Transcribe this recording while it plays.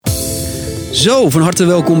Zo, van harte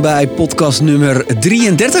welkom bij podcast nummer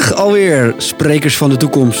 33 alweer. Sprekers van de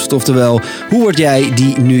toekomst. Oftewel, hoe word jij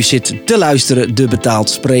die nu zit te luisteren, de betaald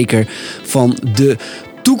spreker van de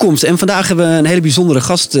toekomst. En vandaag hebben we een hele bijzondere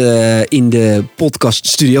gast in de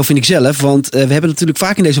podcaststudio, vind ik zelf. Want we hebben het natuurlijk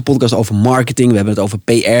vaak in deze podcast over marketing. We hebben het over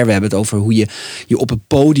PR. We hebben het over hoe je op het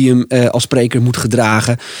podium als spreker moet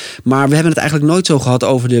gedragen. Maar we hebben het eigenlijk nooit zo gehad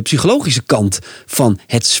over de psychologische kant van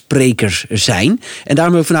het sprekers zijn. En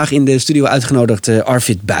daarom hebben we vandaag in de studio uitgenodigd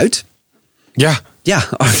Arvid Buit. Ja,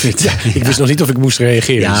 Arvid. Ja, ik wist nog niet of ik moest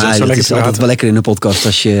reageren. Ja, dus dat is altijd wel lekker in een podcast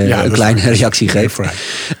als je een kleine reactie geeft.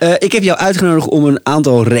 Ik heb jou uitgenodigd om een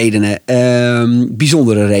aantal redenen.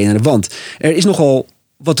 Bijzondere redenen. Want er is nogal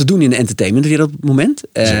wat te doen in de entertainmentwereld op het moment.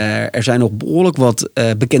 Er zijn nog behoorlijk wat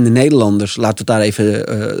bekende Nederlanders, laten we het daar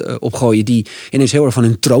even op gooien, die ineens heel erg van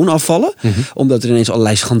hun troon afvallen. Mm-hmm. Omdat er ineens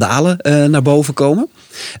allerlei schandalen naar boven komen.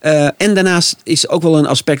 En daarnaast is ook wel een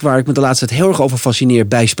aspect waar ik me de laatste tijd heel erg over fascineer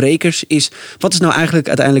bij sprekers. Is, wat is nou eigenlijk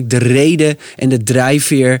uiteindelijk de reden en de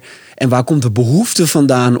drijfveer? En waar komt de behoefte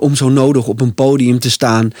vandaan om zo nodig op een podium te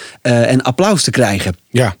staan en applaus te krijgen?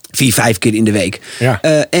 Ja. 4-5 keer in de week. Ja.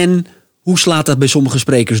 En hoe slaat dat bij sommige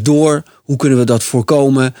sprekers door? Hoe kunnen we dat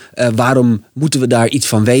voorkomen? Waarom moeten we daar iets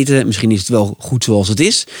van weten? Misschien is het wel goed zoals het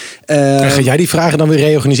is. Ga jij die vragen dan weer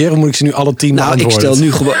reorganiseren? Of moet ik ze nu alle 10 beantwoorden?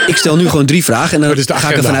 Ik stel nu gewoon 3 vragen. En dan ga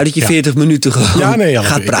ik ervan uit dat je 40 minuten gewoon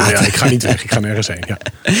gaat praten. Ik ga niet weg. Ik ga nergens heen. Ja.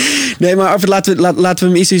 Nee, maar Arvid, laten we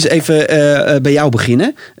hem eerst eens even bij jou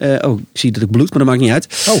beginnen. Ik zie dat ik bloed, maar dat maakt niet uit.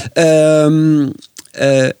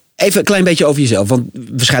 Even een klein beetje over jezelf. Want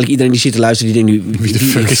waarschijnlijk iedereen die zit te luisteren, die denkt nu, wie de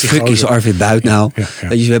fuck is Arvid Buit nou? Ja.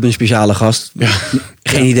 We hebben een speciale gast. Ja.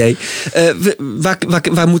 Geen idee.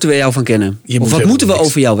 Waar moeten we jou van kennen? Of wat moeten we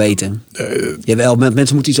over jou weten? Jawel,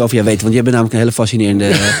 mensen moeten iets over jou weten. Want jij bent namelijk een hele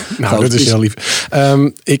fascinerende dat is heel lief.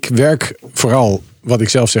 Ik werk vooral, wat ik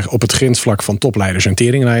zelf zeg, op het grensvlak van topleiders en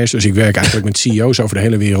teringleiders. Dus ik werk eigenlijk met CEO's over de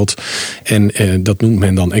hele wereld. En dat noemt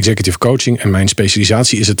men dan executive coaching. En mijn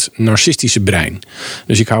specialisatie is het narcistische brein.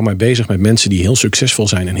 Dus ik hou mij bezig met mensen die heel succesvol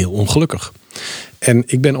zijn en heel ongelukkig. En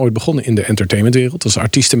ik ben ooit begonnen in de entertainmentwereld als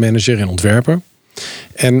artiestenmanager en ontwerper.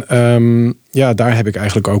 En daar heb ik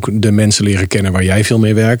eigenlijk ook de mensen leren kennen waar jij veel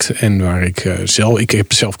mee werkt. En waar ik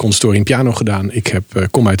heb zelf conservatorium in piano gedaan. Ik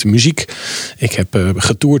kom uit de muziek. Ik heb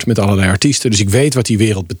getoerd met allerlei artiesten. Dus ik weet wat die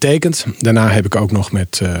wereld betekent. Daarna heb ik ook nog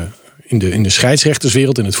in de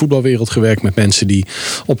scheidsrechterswereld, in het voetbalwereld gewerkt met mensen die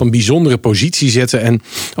op een bijzondere positie zetten. En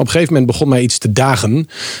op een gegeven moment begon mij iets te dagen.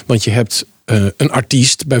 Want je hebt een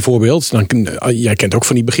artiest bijvoorbeeld. Jij kent ook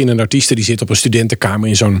van die beginnende artiesten. Die zitten op een studentenkamer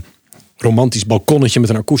in zo'n romantisch balkonnetje met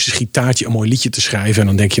een akoestisch gitaartje een mooi liedje te schrijven. En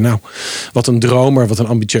dan denk je, nou, wat een dromer, wat een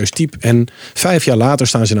ambitieus type. En 5 jaar later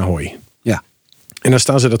staan ze in Ahoy. Ja. En dan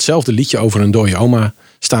staan ze datzelfde liedje over een dode oma,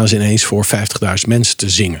 staan ze ineens voor 50.000 mensen te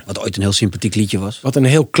zingen. Wat ooit een heel sympathiek liedje was. Wat een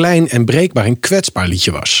heel klein en breekbaar en kwetsbaar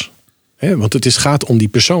liedje was. Want het gaat om die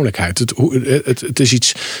persoonlijkheid. Het is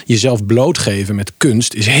iets, jezelf blootgeven met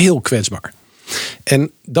kunst is heel kwetsbaar.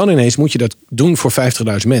 En dan ineens moet je dat doen voor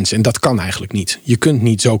 50.000 mensen. En dat kan eigenlijk niet. Je kunt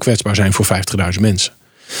niet zo kwetsbaar zijn voor 50.000 mensen.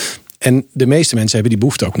 En de meeste mensen hebben die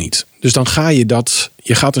behoefte ook niet. Dus dan ga je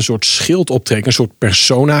gaat een soort schild optrekken, een soort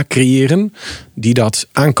persona creëren die dat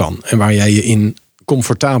aan kan. En waar jij je in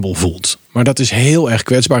comfortabel voelt. Maar dat is heel erg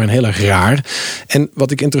kwetsbaar en heel erg raar. En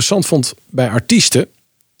wat ik interessant vond bij artiesten,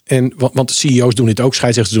 want CEO's doen dit ook,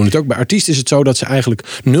 scheidsrechters doen dit ook. Bij artiesten is het zo dat ze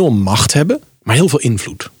eigenlijk 0 macht hebben, maar heel veel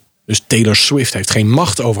invloed. Dus Taylor Swift heeft geen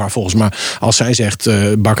macht over haar volgens. Maar als zij zegt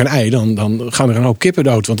bak een ei, dan gaan er een hoop kippen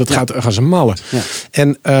dood. Want gaan ze mallen. Ja.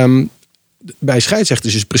 En bij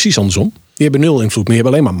scheidsrechters is het precies andersom. Die hebben 0 invloed, maar die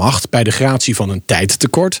hebben alleen maar macht bij de gratie van een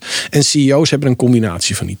tijdtekort. En CEO's hebben een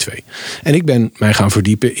combinatie van die 2. En ik ben mij gaan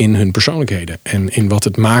verdiepen in hun persoonlijkheden. En in wat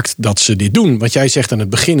het maakt dat ze dit doen. Wat jij zegt aan het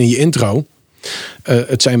begin in je intro.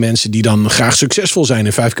 Het zijn mensen die dan graag succesvol zijn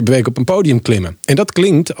en 5 keer per week op een podium klimmen. En dat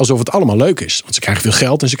klinkt alsof het allemaal leuk is. Want ze krijgen veel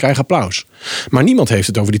geld en ze krijgen applaus. Maar niemand heeft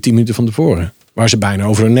het over die 10 minuten van tevoren. Waar ze bijna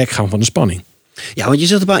over hun nek gaan van de spanning. Ja, want je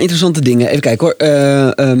zegt een paar interessante dingen. Even kijken hoor.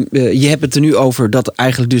 Je hebt het er nu over dat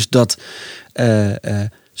eigenlijk dus dat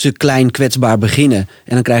ze klein kwetsbaar beginnen.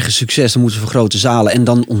 En dan krijgen ze succes, dan moeten ze voor grote zalen. En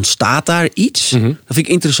dan ontstaat daar iets. Mm-hmm. Dat vind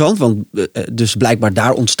ik interessant, want dus blijkbaar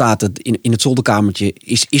daar ontstaat het in het zolderkamertje.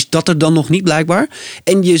 Is dat er dan nog niet blijkbaar?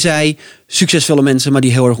 En je zei succesvolle mensen, maar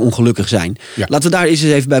die heel erg ongelukkig zijn. Ja. Laten we daar eens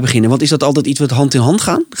even bij beginnen. Want is dat altijd iets wat hand in hand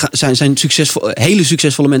gaan? Zijn hele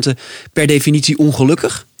succesvolle mensen per definitie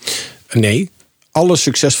ongelukkig? Nee, alle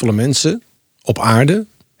succesvolle mensen op aarde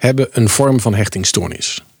hebben een vorm van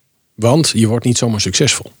hechtingstoornis. Want je wordt niet zomaar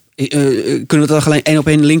succesvol. Kunnen we dat gelijk 1 op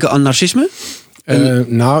 1 linken aan narcisme?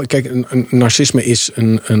 Nou, kijk, een narcisme is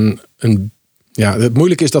een Ja, het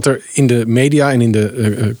moeilijke is dat er in de media en in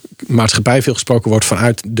de maatschappij veel gesproken wordt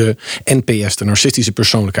vanuit de NPS, de narcistische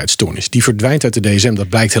persoonlijkheidsstoornis. Die verdwijnt uit de DSM, dat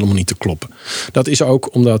blijkt helemaal niet te kloppen. Dat is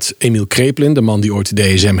ook omdat Emiel Kraepelin, de man die ooit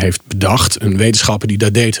de DSM heeft bedacht, een wetenschapper die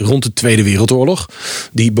dat deed rond de Tweede Wereldoorlog,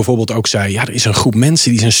 die bijvoorbeeld ook zei, ja, er is een groep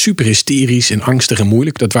mensen die zijn super hysterisch en angstig en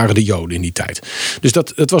moeilijk. Dat waren de Joden in die tijd. Dus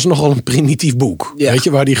het was nogal een primitief boek. Ja. Weet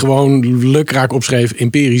je, waar hij gewoon lukraak opschreef,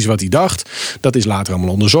 empirisch wat hij dacht. Dat is later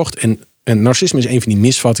allemaal onderzocht. En narcisme is een van die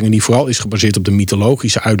misvattingen die vooral is gebaseerd op de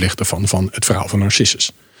mythologische uitleg ervan, van het verhaal van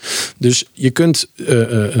Narcissus. Dus je kunt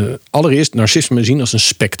allereerst narcisme zien als een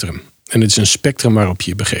spectrum. En het is een spectrum waarop je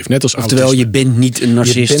je begeeft. Net als oftewel, autisme. Je bent niet een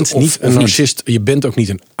narcist. Je bent niet een narcist. Je bent ook niet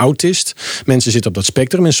een autist. Mensen zitten op dat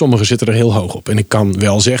spectrum en sommigen zitten er heel hoog op. En ik kan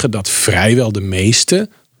wel zeggen dat vrijwel de meeste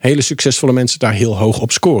hele succesvolle mensen daar heel hoog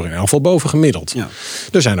op scoren. In ieder geval boven gemiddeld. Ja.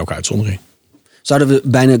 Er zijn ook uitzonderingen. Zouden we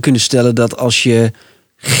bijna kunnen stellen dat als je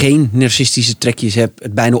geen narcistische trekjes hebt,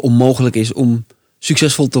 het bijna onmogelijk is om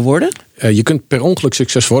succesvol te worden? Je kunt per ongeluk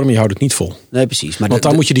succesvol worden, maar je houdt het niet vol. Nee, precies. Maar want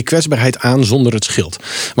dan moet je die kwetsbaarheid aan zonder het schild.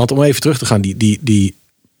 Want om even terug te gaan, die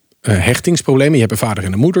hechtingsproblemen. Je hebt een vader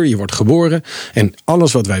en een moeder, je wordt geboren. En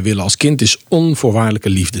alles wat wij willen als kind is onvoorwaardelijke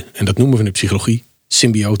liefde. En dat noemen we in de psychologie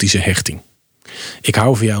symbiotische hechting. Ik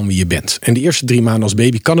hou van jou om wie je bent. En de eerste 3 maanden als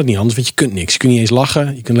baby kan het niet anders, want je kunt niks. Je kunt niet eens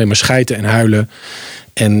lachen, je kunt alleen maar schijten en huilen.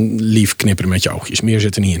 En lief knipperen met je oogjes. Meer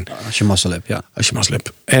zit er niet in. Als je mazzel hebt, ja. Als je mazzel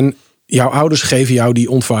hebt. En jouw ouders geven jou die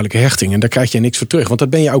onvoorwaardelijke hechting. En daar krijg je niks voor terug. Want dat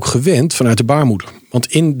ben je ook gewend vanuit de baarmoeder.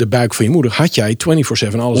 Want in de buik van je moeder had jij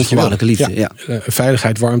 24/7 alles. Onvoorwaardelijke liefde, ja.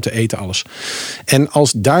 Veiligheid, warmte, eten, alles. En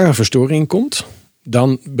als daar een verstoring in komt,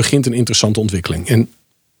 dan begint een interessante ontwikkeling. En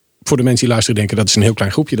voor de mensen die luisteren denken, dat is een heel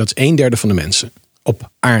klein groepje. Dat is 1/3 van de mensen op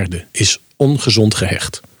aarde is ongezond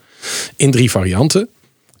gehecht. In 3 varianten.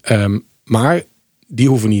 Maar die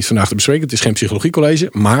hoeven we niet vandaag te bespreken. Het is geen psychologiecollege.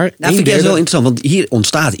 Maar vind ik wel interessant. Want hier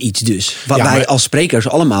ontstaat iets dus. Waar wij als sprekers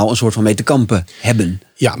allemaal een soort van mee te kampen hebben.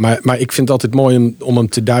 Ja, maar ik vind het altijd mooi om hem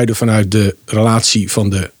te duiden vanuit de relatie van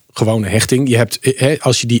de gewone hechting. Je hebt,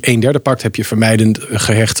 als je die 1/3 pakt, heb je vermijdend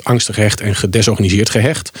gehecht, angstig gehecht en gedesorganiseerd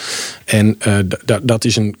gehecht. En dat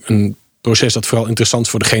is een proces dat vooral interessant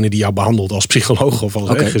is voor degene die jou behandelt als psycholoog of als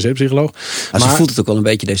GZ-psycholoog. Maar voelt het ook wel een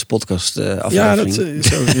beetje deze podcast aflevering.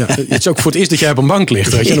 Het is ook voor het eerst dat jij op een bank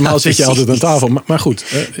ligt. Weet je? Normaal zit je altijd aan tafel. Maar goed,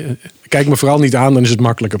 kijk me vooral niet aan, dan is het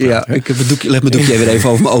makkelijker praten. Ja, ik heb leg mijn doekje weer even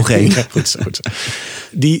over mijn ogen heen. Ja, goed.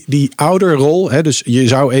 Die ouderrol, dus je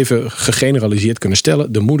zou even gegeneraliseerd kunnen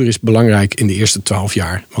stellen. De moeder is belangrijk in de eerste 12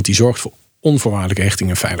 jaar. Want die zorgt voor onvoorwaardelijke hechting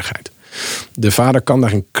en veiligheid. De vader kan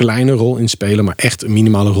daar een kleine rol in spelen, maar echt een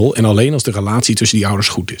minimale rol. En alleen als de relatie tussen die ouders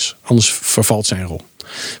goed is. Anders vervalt zijn rol.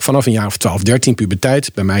 Vanaf een jaar of 12, 13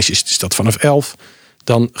 puberteit, bij meisjes is dat vanaf 11...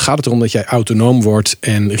 dan gaat het erom dat jij autonoom wordt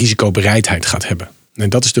en risicobereidheid gaat hebben. En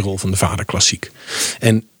dat is de rol van de vader klassiek.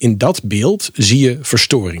 En in dat beeld zie je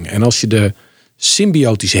verstoringen. En als je de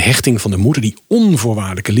symbiotische hechting van de moeder, die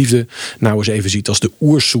onvoorwaardelijke liefde, nou eens even ziet als de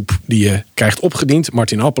oersoep die je krijgt opgediend.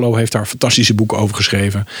 Martin Appelo heeft daar fantastische boeken over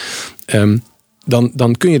geschreven.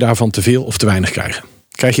 Dan kun je daarvan te veel of te weinig krijgen.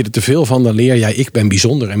 Krijg je er te veel van, dan leer jij, ik ben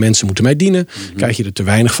bijzonder en mensen moeten mij dienen. Mm-hmm. Krijg je er te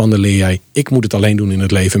weinig van, dan leer jij, ik moet het alleen doen in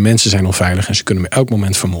het leven. Mensen zijn onveilig en ze kunnen me elk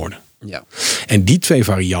moment vermoorden. Ja. En die 2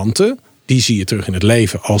 varianten, die zie je terug in het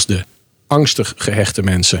leven als de angstig gehechte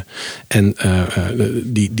mensen en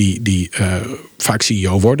die vaak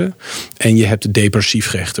CEO worden. En je hebt de depressief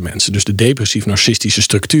gehechte mensen. Dus de depressief-narcistische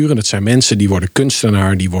structuren. Dat zijn mensen die worden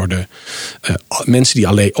kunstenaar, die worden mensen die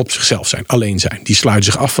alleen op zichzelf zijn, alleen zijn. Die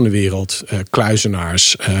sluiten zich af van de wereld.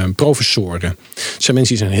 Kluizenaars, professoren. Het zijn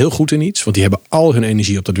mensen die zijn heel goed in iets, want die hebben al hun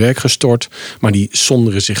energie op dat werk gestort, maar die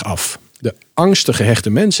zonderen zich af. De angstig gehechte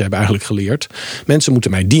mensen hebben eigenlijk geleerd, mensen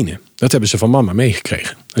moeten mij dienen. Dat hebben ze van mama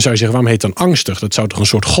meegekregen. Dan zou je zeggen, waarom heet het dan angstig? Dat zou toch een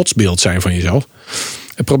soort godsbeeld zijn van jezelf?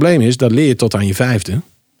 Het probleem is, dat leer je tot aan je 5e.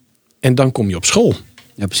 En dan kom je op school.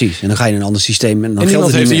 Ja, precies. En dan ga je in een ander systeem. En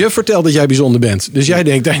iemand heeft de juf verteld dat jij bijzonder bent. Dus jij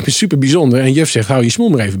denkt, ik ben super bijzonder. En juf zegt, hou je smoel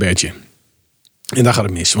maar even, Bertje. En daar gaat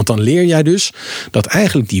het mis. Want dan leer jij dus dat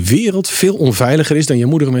eigenlijk die wereld veel onveiliger is dan je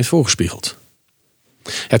moeder hem heeft voorgespiegeld.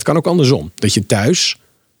 Het kan ook andersom. Dat je thuis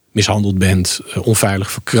mishandeld bent,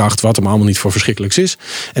 onveilig, verkracht, wat er allemaal niet voor verschrikkelijks is.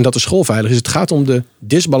 En dat de school veilig is. Het gaat om de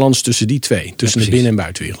disbalans tussen die 2. Tussen de binnen- en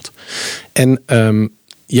buitenwereld. En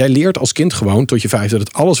jij leert als kind gewoon tot je 5e dat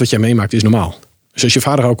het alles wat jij meemaakt is normaal. Dus als je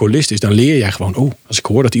vader alcoholist is, dan leer jij gewoon, als ik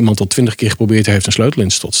hoor dat iemand al 20 keer geprobeerd heeft een sleutel in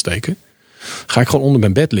de slot te steken, ga ik gewoon onder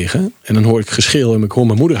mijn bed liggen en dan hoor ik geschreeuw en ik hoor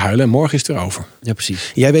mijn moeder huilen en morgen is het erover. Ja,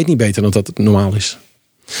 precies. Jij weet niet beter dan dat het normaal is.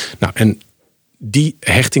 Nou, en die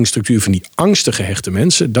hechtingsstructuur van die angstige gehechte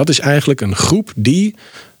mensen, dat is eigenlijk een groep die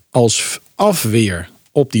als afweer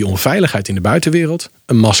op die onveiligheid in de buitenwereld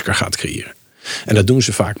een masker gaat creëren. En dat doen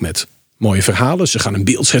ze vaak met mooie verhalen. Ze gaan een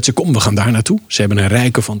beeld schetsen. Kom, we gaan daar naartoe. Ze hebben een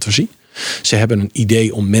rijke fantasie. Ze hebben een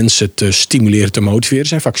idee om mensen te stimuleren, te motiveren. Ze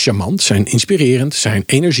zijn vaak charmant, zijn inspirerend, zijn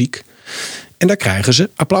energiek. En daar krijgen ze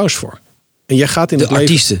applaus voor. En jij gaat in de het leven,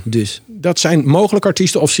 artiesten dus. Dat zijn mogelijk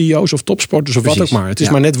artiesten of CEO's of topsporters of wat ook maar. Het is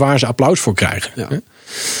maar net waar ze applaus voor krijgen. Ja.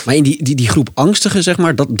 Maar in die groep angstigen, zeg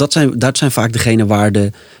maar, dat zijn vaak degenen waar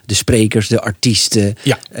de sprekers, de artiesten,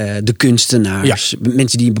 de kunstenaars,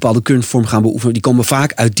 mensen die een bepaalde kunstvorm gaan beoefenen, die komen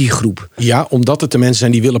vaak uit die groep. Ja, omdat het de mensen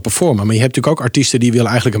zijn die willen performen. Maar je hebt natuurlijk ook artiesten die willen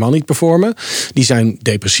eigenlijk helemaal niet performen. Die zijn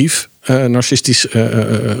depressief, narcistisch,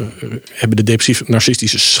 hebben de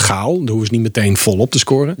depressief-narcistische schaal. Daar hoeven ze niet meteen volop te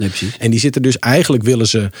scoren. Nee, precies. En die zitten dus, eigenlijk willen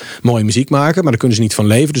ze mooie muziek maken, maar daar kunnen ze niet van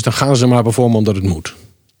leven. Dus dan gaan ze maar performen omdat het moet.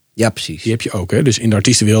 Ja, precies. Die heb je ook. Hè? Dus in de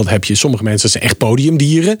artiestenwereld heb je sommige mensen, dat zijn echt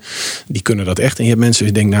podiumdieren. Die kunnen dat echt. En je hebt mensen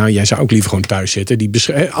die denken, nou, jij zou ook liever gewoon thuis zitten.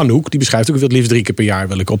 Anouk, die beschrijft ook, ik wil het liefst 3 keer per jaar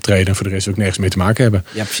wil ik optreden. En voor de rest wil ik nergens mee te maken hebben.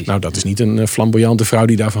 Ja, precies. Nou, dat is niet een flamboyante vrouw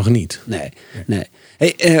die daarvan geniet. Nee.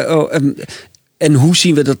 Hey, en hoe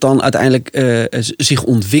zien we dat dan uiteindelijk zich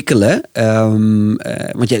ontwikkelen?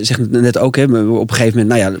 Want jij zegt net ook, hè, op een gegeven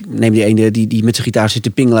moment, nou ja, neem die ene die met zijn gitaar zit te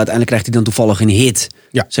pingelen. Uiteindelijk krijgt hij dan toevallig een hit.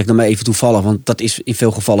 Ja. Zeg dan maar even toevallig, want dat is in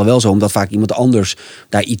veel gevallen wel zo. Omdat vaak iemand anders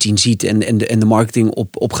daar iets in ziet en de marketing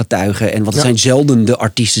op gaat tuigen. En het zijn zelden de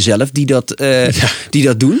artiesten zelf die dat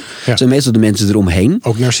doen. Ja. Het zijn meestal de mensen eromheen.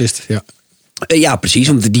 Ook narcisten, ja. Ja, precies.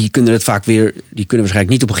 Want die kunnen het vaak weer. Die kunnen waarschijnlijk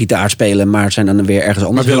niet op een gitaar spelen, maar zijn dan weer ergens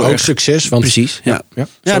anders. Maar willen ook succes. Want... Precies. Ja.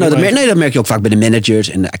 Dat merk je ook vaak bij de managers.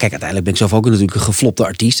 En kijk, uiteindelijk ben ik zelf ook natuurlijk een geflopte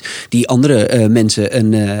artiest die andere mensen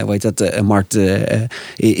een markt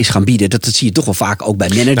is gaan bieden. Dat zie je toch wel vaak ook bij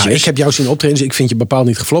managers. Nou, ik heb jou zien optreden, dus ik vind je bepaald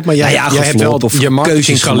niet geflopt. Maar jij hebt wel je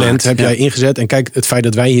marketingtalent heb jij ingezet. En kijk, het feit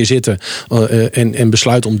dat wij hier zitten en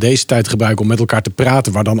besluiten om deze tijd te gebruiken om met elkaar te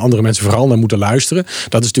praten, waar dan andere mensen vooral naar moeten luisteren,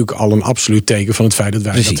 dat is natuurlijk al een absoluut teken van het feit dat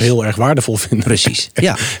wij dat heel erg waardevol vinden. Precies,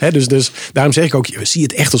 ja. Dus daarom zeg ik ook, zie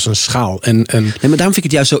het echt als een schaal. Nee, maar daarom vind ik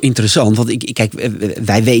het juist zo interessant. Want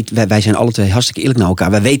wij zijn alle twee hartstikke eerlijk naar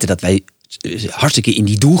elkaar. Wij weten dat wij hartstikke in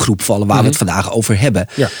die doelgroep vallen waar we het vandaag over hebben.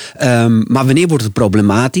 Ja. Maar wanneer wordt het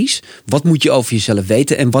problematisch? Wat moet je over jezelf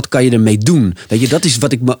weten en wat kan je ermee doen? Weet je, dat is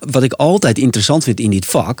wat ik altijd interessant vind in dit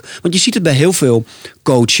vak. Want je ziet het bij heel veel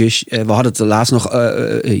coaches. We hadden het laatst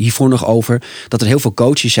hiervoor nog over. Dat er heel veel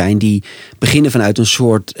coaches zijn die beginnen vanuit een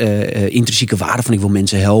soort intrinsieke waarde van ik wil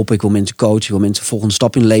mensen helpen, ik wil mensen coachen, ik wil mensen de volgende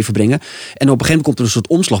stap in hun leven brengen. En op een gegeven moment komt er een soort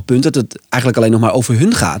omslagpunt dat het eigenlijk alleen nog maar over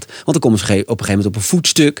hun gaat. Want dan komen ze op een gegeven moment op een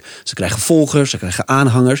voetstuk. Ze krijgen volgers, ze krijgen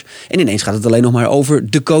aanhangers. En ineens gaat het alleen nog maar over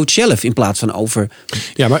de coach zelf in plaats van over...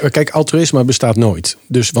 Ja, maar kijk, altruïsme bestaat nooit.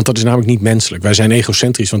 Want dat is namelijk niet menselijk. Wij zijn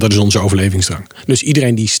egocentrisch, want dat is onze overlevingsdrang. Dus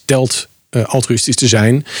iedereen die stelt altruïstisch te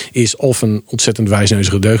zijn, is of een ontzettend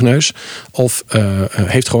wijsneuzige deugneus, of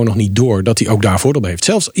heeft gewoon nog niet door dat hij ook daar voordeel bij heeft.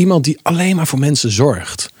 Zelfs iemand die alleen maar voor mensen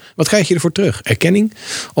zorgt. Wat krijg je ervoor terug? Erkenning?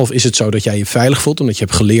 Of is het zo dat jij je veilig voelt omdat je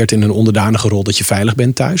hebt geleerd in een onderdanige rol dat je veilig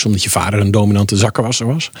bent thuis, omdat je vader een dominante zakkenwasser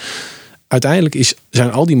was? Uiteindelijk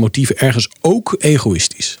zijn al die motieven ergens ook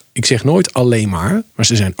egoïstisch. Ik zeg nooit alleen maar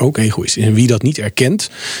ze zijn ook egoïstisch. En wie dat niet erkent,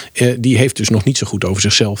 die heeft dus nog niet zo goed over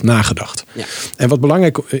zichzelf nagedacht. Ja. En wat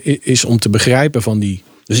belangrijk is om te begrijpen van die...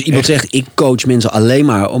 Dus iemand zegt, ik coach mensen alleen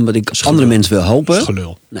maar omdat ik andere mensen wil helpen. Dat is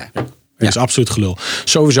gelul. Nee. Dat is absoluut gelul.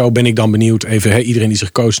 Sowieso ben ik dan benieuwd, even iedereen die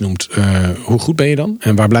zich coach noemt, hoe goed ben je dan?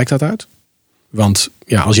 En waar blijkt dat uit? Want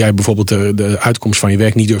ja, als jij bijvoorbeeld de uitkomst van je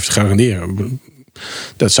werk niet durft te garanderen,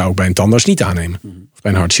 dat zou ik bij een tandarts niet aannemen. Of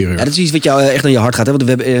bij een hartchirurg. Ja, dat is iets wat jou echt aan je hart gaat. Hè? Want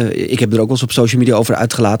ik heb er ook wel eens op social media over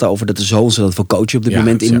uitgelaten. Over dat er zo ontzettend veel coaches op dit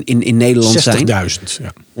moment in Nederland zijn.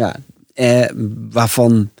 60.000.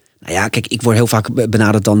 Waarvan... Nou ja, kijk, ik word heel vaak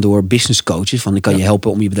benaderd dan door business coaches. Van ik kan je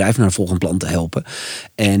helpen om je bedrijf naar een volgend plan te helpen.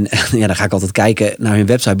 En dan ga ik altijd kijken naar hun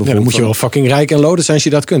website bijvoorbeeld. Dan moet je wel fucking rijk en loaded zijn als je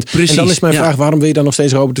dat kunt. Precies, en dan is mijn vraag, waarom wil je dan nog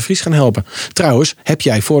steeds Robert de Vries gaan helpen? Trouwens, heb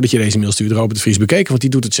jij voordat je deze mail stuurt Robert de Vries bekeken? Want die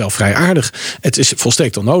doet het zelf vrij aardig. Het is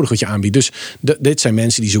volstrekt onnodig wat je aanbiedt. Dus dit zijn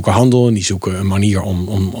mensen die zoeken handel en die zoeken een manier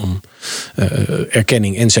om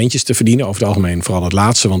erkenning en centjes te verdienen. Over het algemeen vooral het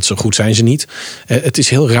laatste, want zo goed zijn ze niet. Het is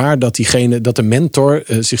heel raar dat de mentor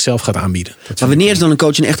zichzelf gaat aanbieden. Maar wanneer is dan een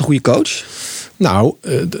coach een echt een goede coach? Nou,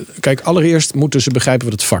 kijk, allereerst moeten ze begrijpen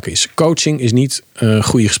wat het vak is. Coaching is niet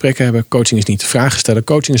goede gesprekken hebben. Coaching is niet vragen stellen.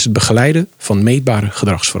 Coaching is het begeleiden van meetbare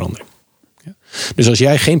gedragsverandering. Ja? Dus als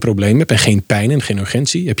jij geen probleem hebt en geen pijn en geen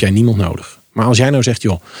urgentie, heb jij niemand nodig. Maar als jij nou zegt,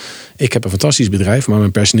 joh, ik heb een fantastisch bedrijf, maar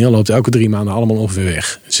mijn personeel loopt elke 3 maanden allemaal ongeveer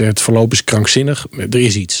weg. Het verloop is krankzinnig, er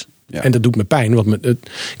is iets. Ja. En dat doet me pijn, want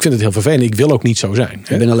ik vind het heel vervelend. Ik wil ook niet zo zijn.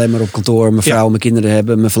 Ik ben alleen maar op kantoor, mijn vrouw, mijn kinderen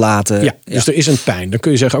hebben me verlaten. Ja, dus er is een pijn. Dan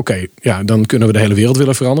kun je zeggen, oké, dan kunnen we de hele wereld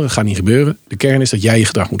willen veranderen. Dat gaat niet gebeuren. De kern is dat jij je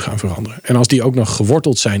gedrag moet gaan veranderen. En als die ook nog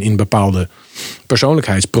geworteld zijn in bepaalde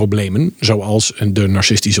persoonlijkheidsproblemen, zoals de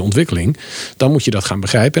narcistische ontwikkeling, dan moet je dat gaan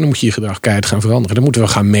begrijpen en dan moet je je gedrag keihard gaan veranderen. Dat moeten we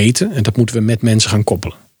gaan meten en dat moeten we met mensen gaan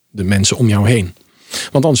koppelen. De mensen om jou heen.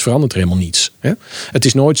 Want anders verandert er helemaal niets. Hè? Het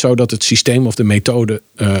is nooit zo dat het systeem of de methode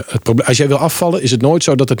het probleem. Als jij wil afvallen, is het nooit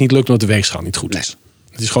zo dat het niet lukt omdat de weegschaal niet goed is.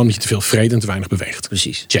 Het is gewoon dat je te veel vreet en te weinig beweegt.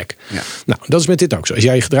 Precies. Check. Ja. Nou, dat is met dit ook zo. Als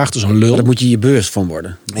jij je gedraagt als een lul. Daar moet je je bewust van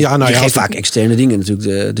worden. Je geeft vaak externe dingen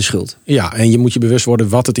natuurlijk de schuld. Ja, en je moet je bewust worden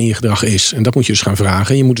wat het in je gedrag is. En dat moet je dus gaan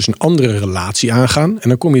vragen. Je moet dus een andere relatie aangaan. En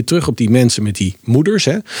dan kom je terug op die mensen met die moeders.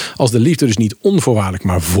 Hè. Als de liefde dus niet onvoorwaardelijk,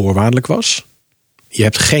 maar voorwaardelijk was. Je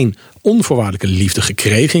hebt geen onvoorwaardelijke liefde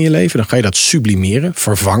gekregen in je leven. Dan ga je dat sublimeren,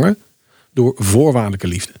 vervangen door voorwaardelijke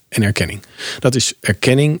liefde en erkenning. Dat is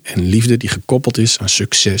erkenning en liefde die gekoppeld is aan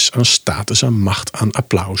succes, aan status, aan macht, aan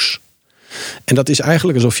applaus. En dat is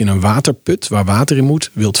eigenlijk alsof je een waterput waar water in moet,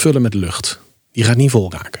 wilt vullen met lucht. Die gaat niet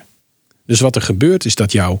vol raken. Dus wat er gebeurt is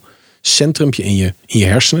dat jouw centrumpje in je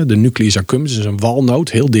hersenen, de nucleus accumbens, is een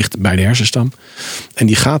walnoot heel dicht bij de hersenstam. En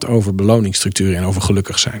die gaat over beloningsstructuren en over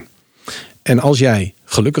gelukkig zijn. En als jij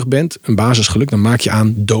gelukkig bent, een basisgeluk, dan maak je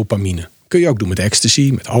aan dopamine. Kun je ook doen met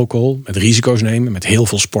ecstasy, met alcohol, met risico's nemen, met heel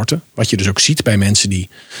veel sporten. Wat je dus ook ziet bij mensen die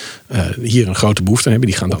hier een grote behoefte aan hebben.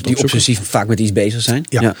 Die gaan dat die obsessief vaak met iets bezig zijn.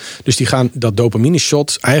 Ja. Dus die gaan dat dopamine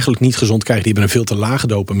shot eigenlijk niet gezond krijgen. Die hebben een veel te lage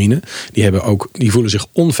dopamine. Die voelen zich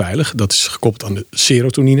onveilig. Dat is gekoppeld aan de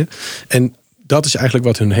serotonine. En dat is eigenlijk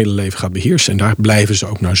wat hun hele leven gaat beheersen. En daar blijven ze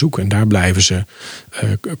ook naar zoeken. En daar blijven ze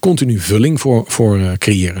continu vulling voor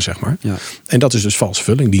creëren, zeg maar. Ja. En dat is dus valse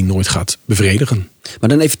vulling die nooit gaat bevredigen. Maar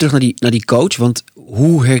dan even terug naar die coach. Want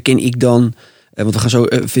hoe herken ik dan... Want we gaan zo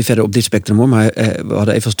weer verder op dit spectrum hoor. Maar we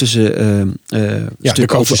hadden even als tussen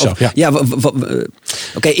stuk over.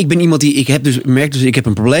 Oké, ik ben iemand die... Ik heb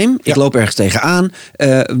een probleem. Ik loop ergens tegenaan.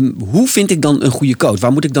 Hoe vind ik dan een goede coach?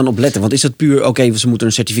 Waar moet ik dan op letten? Want is dat puur... ze moeten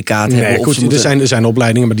een certificaat hebben? Goed, er zijn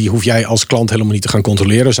opleidingen, maar die hoef jij als klant helemaal niet te gaan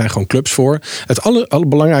controleren. Er zijn gewoon clubs voor. Het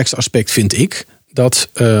allerbelangrijkste aspect vind ik... dat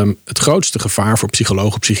het grootste gevaar voor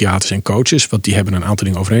psychologen, psychiaters en coaches... want die hebben een aantal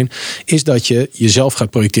dingen overheen... is dat je jezelf gaat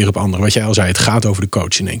projecteren op anderen. Wat jij al zei, het gaat over de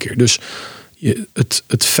coach in één keer. Dus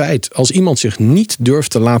het feit, als iemand zich niet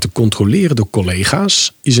durft te laten controleren door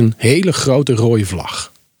collega's... is een hele grote rode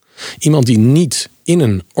vlag. Iemand die niet in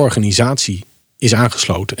een organisatie is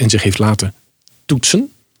aangesloten... en zich heeft laten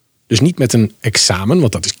toetsen... Dus niet met een examen,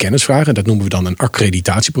 want dat is kennisvragen. Dat noemen we dan een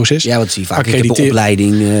accreditatieproces. Ja, wat zie je vaak. Ik heb een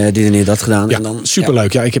opleiding, dit en dat gedaan. Ja, en dan,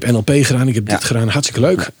 superleuk. Ja, ik heb NLP gedaan, ik heb dit gedaan. Hartstikke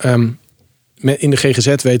leuk. In de GGZ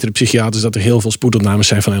weten de psychiaters dat er heel veel spoedopnames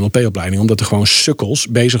zijn van NLP-opleiding. Omdat er gewoon sukkels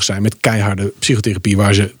bezig zijn met keiharde psychotherapie...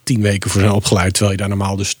 waar ze 10 weken voor zijn opgeleid... terwijl je daar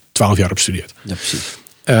normaal dus 12 jaar op studeert. Ja, precies.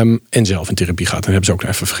 En zelf in therapie gaat. En hebben ze ook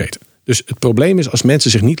nog even vergeten. Dus het probleem is als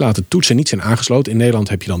mensen zich niet laten toetsen en niet zijn aangesloten. In Nederland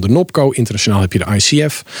heb je dan de NOPCO, internationaal heb je de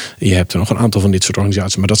ICF. Je hebt er nog een aantal van dit soort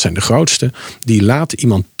organisaties, maar dat zijn de grootste. Die laten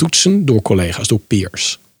iemand toetsen door collega's, door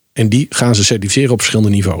peers. En die gaan ze certificeren op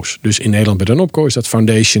verschillende niveaus. Dus in Nederland bij de NOPCO is dat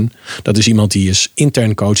Foundation. Dat is iemand die is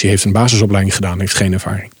intern coach, die heeft een basisopleiding gedaan, heeft geen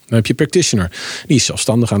ervaring. Dan heb je practitioner. Die is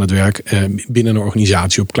zelfstandig aan het werk binnen een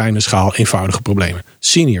organisatie op kleine schaal, eenvoudige problemen.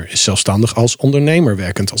 Senior is zelfstandig als ondernemer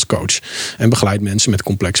werkend als coach. En begeleidt mensen met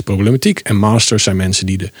complexe problematiek. En masters zijn mensen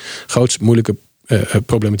die de grootst moeilijke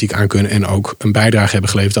problematiek aankunnen. En ook een bijdrage hebben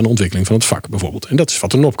geleverd aan de ontwikkeling van het vak bijvoorbeeld. En dat is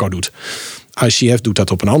wat de NOPCO doet. ICF doet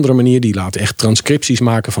dat op een andere manier. Die laat echt transcripties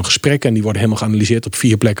maken van gesprekken. En die worden helemaal geanalyseerd op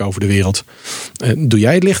 4 plekken over de wereld. Doe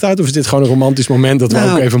jij het licht uit? Of is dit gewoon een romantisch moment dat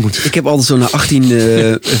we ook even moeten... Ik heb altijd zo na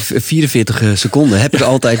 44 seconden heb ik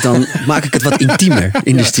altijd... dan maak ik het wat intiemer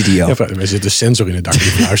in de studio. Ja, wij zitten een sensor in het dak,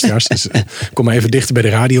 lieve luisteraars. Dus kom maar even dichter bij de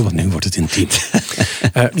radio, want nu wordt het intiem.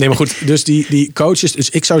 Nee, maar goed. Dus die coaches... Dus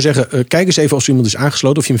ik zou zeggen, kijk eens even of iemand is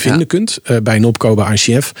aangesloten. Of je hem vinden kunt bij NOPCO, bij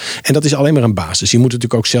ICF. En dat is alleen maar een basis. Je moet er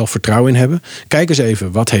natuurlijk ook zelf vertrouwen in hebben. Kijk eens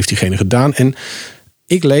even, wat heeft diegene gedaan? En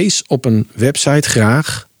ik lees op een website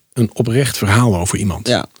graag een oprecht verhaal over iemand.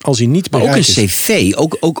 Ja. Als hij niet maar ook een cv.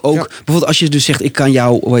 Ook bijvoorbeeld als je dus zegt... ik kan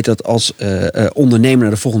jou, hoe heet dat, als ondernemer naar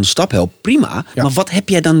de volgende stap helpen. Prima. Ja. Maar wat heb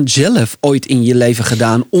jij dan zelf ooit in je leven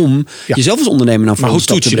gedaan... om jezelf als ondernemer naar de volgende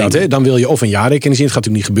stap te brengen? Maar hoe toets je dat? Hè? Dan wil je of een jaarrekening zien. Het gaat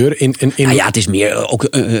natuurlijk niet gebeuren. Nou ja, het is meer ook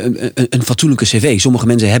een fatsoenlijke cv. Sommige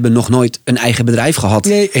mensen hebben nog nooit een eigen bedrijf gehad.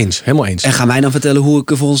 Nee, eens. Helemaal eens. En gaan mij dan vertellen hoe ik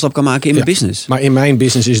een volgende stap kan maken in mijn business. Maar in mijn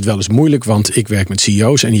business is het wel eens moeilijk. Want ik werk met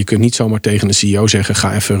CEO's. En je kunt niet zomaar tegen een CEO zeggen...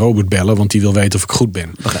 ga even Robert bellen, want die wil weten of ik goed ben.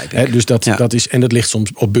 Begrijp ik. Dus dat is, en dat ligt soms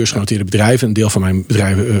op beursgenoteerde bedrijven. Een deel van mijn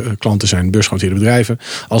klanten zijn beursgenoteerde bedrijven.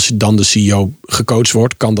 Als dan de CEO gecoacht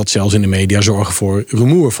wordt, kan dat zelfs in de media zorgen voor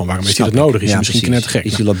rumoer van waarom is dat nodig? Is hij misschien knettergek?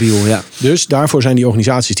 Is hij labiel, ja. Dus daarvoor zijn die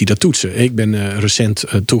organisaties die dat toetsen. Ik ben recent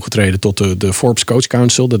toegetreden tot de Forbes Coach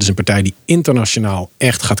Council. Dat is een partij die internationaal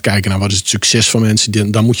echt gaat kijken naar wat is het succes van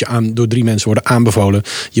mensen. Dan moet je door 3 mensen worden aanbevolen.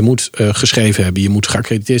 Je moet geschreven hebben, je moet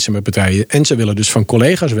geaccrediteerd zijn bij partijen. En ze willen dus van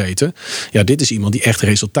collega's weten, ja, dit is iemand die echt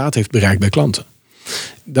resultaat heeft bereikt bij klanten.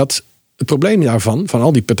 Het probleem daarvan, van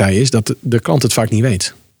al die partijen, is dat de klant het vaak niet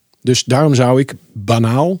weet. Dus daarom zou ik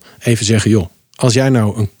banaal even zeggen, joh, als jij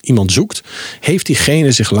nou iemand zoekt, heeft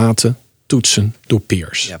diegene zich laten toetsen door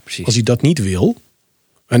peers. Ja, precies. Als hij dat niet wil,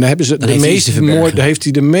 en dan hebben ze dan heeft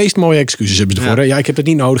hij de meest mooie excuses ervoor. Ja, ik heb het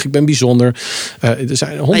niet nodig, ik ben bijzonder. Er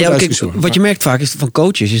zijn 100.000 excuses. Wat je merkt vaak is van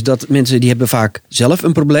coaches, is dat mensen die hebben vaak zelf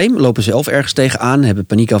een probleem, lopen zelf ergens tegenaan, hebben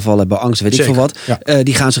paniekaanvallen, hebben angst, weet ik veel wat. Ja.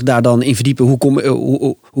 Die gaan zich daar dan in verdiepen.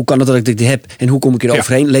 Hoe kan het dat ik dit heb en hoe kom ik er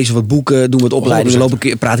overheen? Lezen wat boeken, doen wat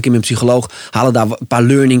opleidingen, praat ik in mijn psycholoog, halen daar een paar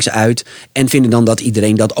learnings uit en vinden dan dat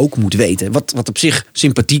iedereen dat ook moet weten. Wat op zich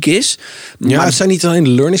sympathiek is. Maar het zijn niet alleen de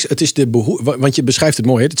learnings, het is de want je beschrijft het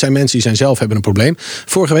mooi. Het zijn mensen die zelf hebben een probleem.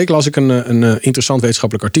 Vorige week las ik een interessant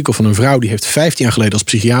wetenschappelijk artikel van een vrouw die heeft 15 jaar geleden als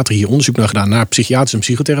psychiater hier onderzoek naar gedaan naar psychiaters en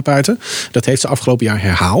psychotherapeuten. Dat heeft ze afgelopen jaar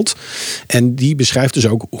herhaald. En die beschrijft dus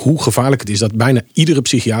ook hoe gevaarlijk het is dat bijna iedere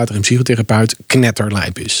psychiater en psychotherapeut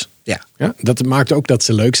knetterlijp is. Ja, dat maakt ook dat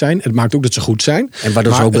ze leuk zijn. Het maakt ook dat ze goed zijn. En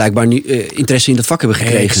waardoor ze ook blijkbaar nu interesse in dat vak hebben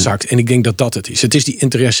gekregen. Exact. En ik denk dat het is. Het is die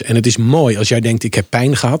interesse. En het is mooi als jij denkt, ik heb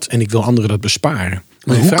pijn gehad en ik wil anderen dat besparen.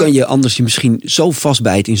 Maar hoe kan je anders je misschien zo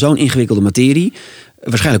vastbijt in zo'n ingewikkelde materie?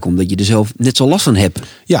 Waarschijnlijk omdat je er zelf net zo last van hebt.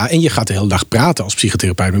 Ja, en je gaat de hele dag praten als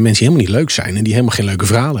psychotherapeut met mensen die helemaal niet leuk zijn en die helemaal geen leuke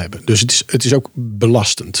verhalen hebben. Dus het is ook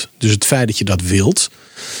belastend. Dus het feit dat je dat wilt,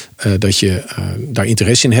 dat je daar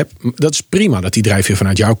interesse in hebt, dat is prima dat die drijfveer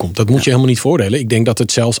vanuit jou komt. Dat moet je helemaal niet voordelen. Ik denk dat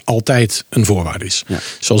het zelfs altijd een voorwaarde is. Ja.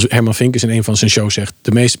 Zoals Herman Vinkers in een van zijn shows zegt,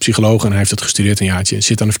 de meeste psychologen, en hij heeft het gestudeerd een jaartje,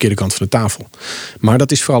 zit aan de verkeerde kant van de tafel. Maar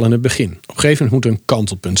dat is vooral in het begin. Op een gegeven moment moet er een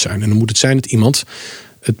kantelpunt zijn. En dan moet het zijn dat iemand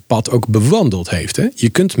het pad ook bewandeld heeft. Hè? Je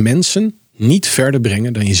kunt mensen niet verder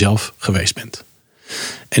brengen dan je zelf geweest bent.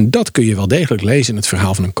 En dat kun je wel degelijk lezen in het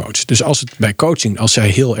verhaal van een coach. Dus als het bij coaching, als zij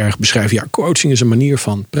heel erg beschrijven, ja, coaching is een manier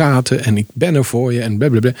van praten en ik ben er voor je en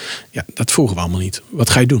blablabla. Ja, dat vroegen we allemaal niet. Wat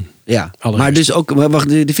ga je doen? Ja, maar dus ook, wacht,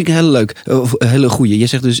 die vind ik een hele leuk, een hele goeie. Je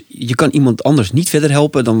zegt dus, je kan iemand anders niet verder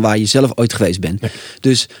helpen dan waar je zelf ooit geweest bent. Nee.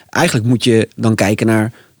 Dus eigenlijk moet je dan kijken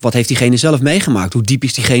naar, wat heeft diegene zelf meegemaakt? Hoe diep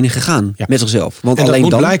is diegene gegaan met zichzelf? Want en alleen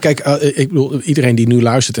dat moet dan. Kijk, ik bedoel, iedereen die nu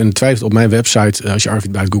luistert en twijfelt op mijn website, als je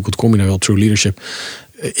Arvid Buit googelt, kom je naar wel True Leadership.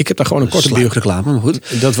 Ik heb daar gewoon een korte biografie. Reclame, maar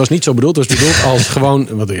goed. Dat was niet zo bedoeld. Dat was bedoeld als gewoon,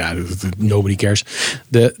 want ja, nobody cares.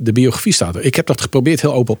 De biografie staat er. Ik heb dat geprobeerd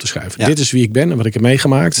heel open op te schrijven. Ja. Dit is wie ik ben en wat ik heb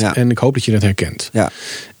meegemaakt. Ja. En ik hoop dat je dat herkent. Ja.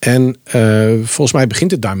 En volgens mij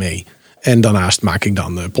begint het daarmee. En daarnaast maak ik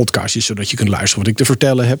dan podcastjes, zodat je kunt luisteren wat ik te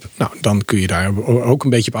vertellen heb. Nou, dan kun je daar ook een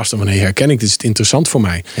beetje op afstand van, herken ik, dit is interessant voor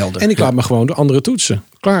mij. Helder. En ik laat me gewoon de anderen toetsen.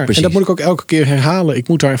 Klaar. Precies. En dat moet ik ook elke keer herhalen. Ik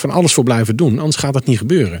moet daar van alles voor blijven doen, anders gaat dat niet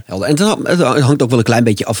gebeuren. Helder. En het hangt ook wel een klein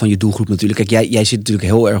beetje af van je doelgroep natuurlijk. Kijk, jij zit natuurlijk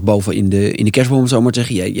heel erg boven in de kerstboom, om het zo maar te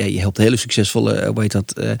zeggen. Jij helpt hele succesvolle,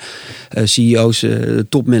 CEO's,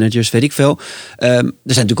 topmanagers, weet ik veel. Er zijn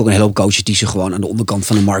natuurlijk ook een hele hoop coaches die zich gewoon aan de onderkant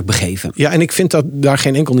van de markt begeven. Ja, en ik vind dat daar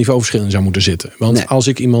geen enkel niveauverschil in zou moeten zitten. Want als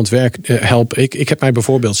ik iemand help, ik heb mij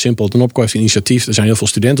bijvoorbeeld simpel, de Nopco heeft een initiatief. Er zijn heel veel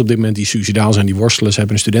studenten op dit moment die suicidaal zijn, die worstelen. Ze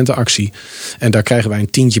hebben een studentenactie. En daar krijgen wij een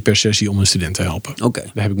tientje per sessie om een student te helpen. Okay.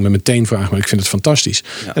 Daar heb ik me meteen voor aangemaakt. Ik vind het fantastisch.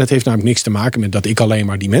 Ja. En het heeft namelijk niks te maken met dat ik alleen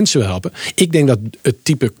maar die mensen wil helpen. Ik denk dat het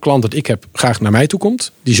type klant dat ik heb graag naar mij toe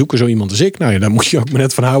komt. Die zoeken zo iemand als ik. Nou ja, daar moet je ook maar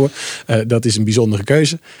net van houden. Dat is een bijzondere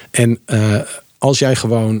keuze. En als jij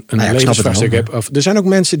gewoon een levensvraagstuk hebt. Er zijn ook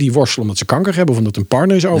mensen die worstelen omdat ze kanker hebben. Of omdat een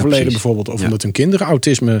partner is overleden bijvoorbeeld. Of omdat hun kinderen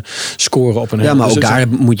autisme scoren op een... Ja, maar ook daar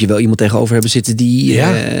moet je wel iemand tegenover hebben zitten die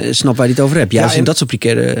snapt waar je het over hebt. Juist in dat soort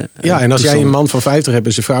precaire... en als jij een man van 50 hebt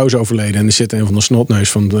en zijn vrouw is overleden. En er zit een van de snotneus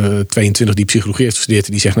van de 22 die psychologie heeft gestudeerd.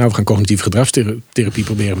 En die zegt, nou, we gaan cognitieve gedragstherapie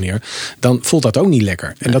proberen, meneer. Dan voelt dat ook niet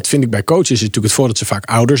lekker. En dat vind ik bij coaches is natuurlijk het voordeel dat ze vaak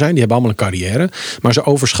ouder zijn. Die hebben allemaal een carrière. Maar ze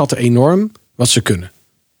overschatten enorm wat ze kunnen.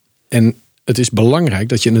 En het is belangrijk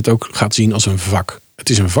dat je het ook gaat zien als een vak. Het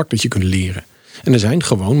is een vak dat je kunt leren. En er zijn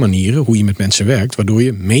gewoon manieren hoe je met mensen werkt, waardoor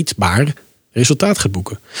je meetbaar resultaat gaat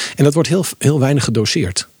boeken. En dat wordt heel weinig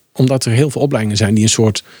gedoseerd. Omdat er heel veel opleidingen zijn die een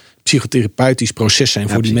soort psychotherapeutisch proces zijn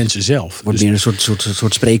voor die mensen zelf. Wordt meer een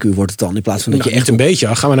soort spreekuur wordt het dan, in plaats van dat je echt een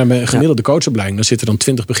beetje. Gaan we naar een gemiddelde coachopleiding, dan zitten dan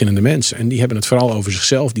 20 beginnende mensen. En die hebben het vooral over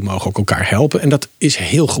zichzelf. Die mogen ook elkaar helpen. En dat is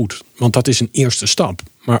heel goed. Want dat is een eerste stap.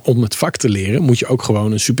 Maar om het vak te leren moet je ook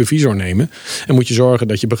gewoon een supervisor nemen. En moet je zorgen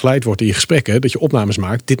dat je begeleid wordt in je gesprekken. Dat je opnames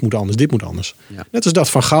maakt. Dit moet anders, dit moet anders. Ja. Net als dat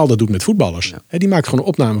Van Gaal dat doet met voetballers. Ja. Die maakt gewoon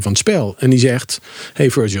een opname van het spel. En die zegt,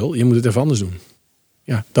 hey Virgil, je moet het even anders doen.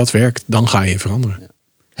 Ja, dat werkt. Dan ga je veranderen. Ja.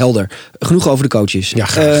 Helder. Genoeg over de coaches. Ja,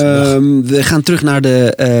 graag. We gaan terug naar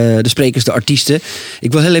de sprekers, de artiesten.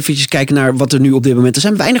 Ik wil heel eventjes kijken naar wat er nu op dit moment... Er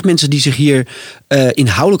zijn weinig mensen die zich hier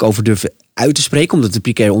inhoudelijk over durven uit te spreken, omdat het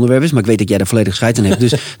een precair onderwerp is. Maar ik weet dat jij daar volledig scheid aan hebt.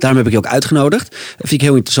 Dus daarom heb ik je ook uitgenodigd. Dat vind ik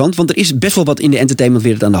heel interessant. Want er is best wel wat in de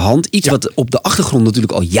entertainmentwereld aan de hand. Iets wat op de achtergrond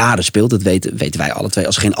natuurlijk al jaren speelt. Dat weten wij alle twee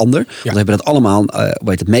als geen ander. Want we hebben dat allemaal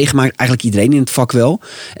meegemaakt. Eigenlijk iedereen in het vak wel.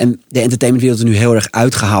 En de entertainmentwereld is nu heel erg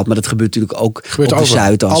uitgehaald. Maar dat gebeurt natuurlijk ook op de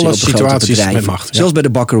Zuidas. Alle op de situaties met macht. Ja. Zelfs bij de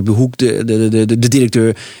bakker op de hoek. De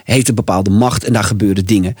directeur heeft een bepaalde macht. En daar gebeuren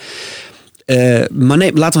dingen. Maar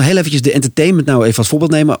nee, laten we heel eventjes de entertainment nou even als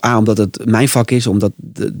voorbeeld nemen. Omdat het mijn vak is, omdat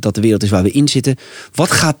dat de wereld is waar we in zitten.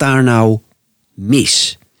 Wat gaat daar nou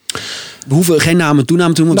mis? We hoeven geen namen en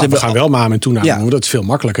toenamen te doen. We gaan wel namen en toenamen doen. Dat is veel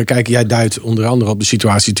makkelijker. Kijk, jij duidt onder andere op de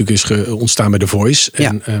situatie die natuurlijk is ontstaan bij The Voice.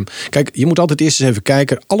 Ja. En, kijk, je moet altijd eerst eens even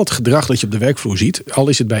kijken. Al het gedrag dat je op de werkvloer ziet. Al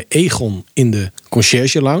is het bij Egon in de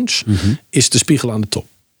Concierge Lounge. Is de spiegel aan de top.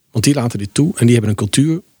 Want die laten dit toe. En die hebben een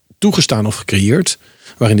cultuur toegestaan of gecreëerd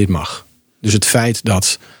waarin dit mag. Dus het feit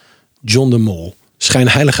dat John de Mol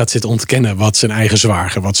schijnheilig gaat zitten ontkennen wat zijn eigen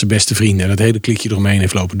zwager, wat zijn beste vrienden en het hele klikje eromheen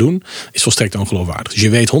heeft lopen doen, is volstrekt ongeloofwaardig. Dus je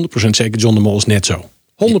weet 100% zeker, John de Mol is net zo.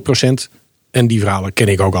 100%. En die verhalen ken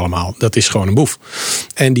ik ook allemaal. Dat is gewoon een boef.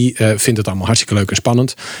 En die vindt het allemaal hartstikke leuk en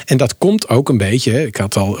spannend. En dat komt ook een beetje, ik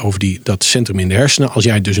had al over dat centrum in de hersenen. Als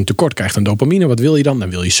jij dus een tekort krijgt aan dopamine, wat wil je dan? Dan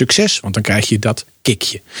wil je succes, want dan krijg je dat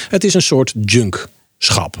kickje. Het is een soort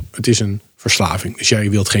junkschap. Het is een verslaving. Dus jij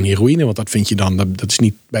wilt geen heroïne, want dat vind je dan, dat is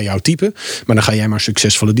niet bij jouw type. Maar dan ga jij maar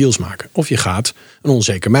succesvolle deals maken. Of je gaat een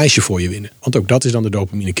onzeker meisje voor je winnen. Want ook dat is dan de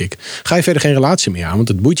dopamine kick. Ga je verder geen relatie meer aan, want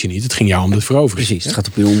het boeit je niet. Het ging jou om de verovering. Precies, het gaat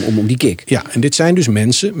op je om die kick. Ja, en dit zijn dus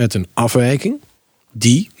mensen met een afwijking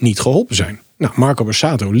die niet geholpen zijn. Nou, Marco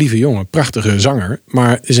Borsato, lieve jongen, prachtige zanger,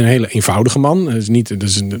 maar is een hele eenvoudige man.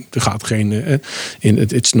 Er gaat geen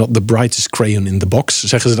it's not the brightest crayon in the box,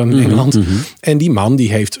 zeggen ze dan in Engeland. En die man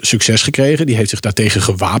die heeft succes gekregen, die heeft zich daartegen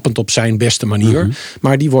gewapend op zijn beste manier,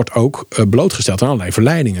 maar die wordt ook blootgesteld aan allerlei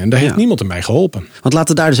verleidingen. En daar heeft niemand hem bij geholpen. Want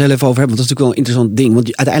laten we daar dus heel even over hebben, want dat is natuurlijk wel een interessant ding.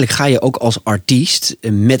 Want uiteindelijk ga je ook als artiest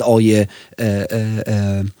met al je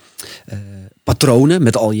patronen,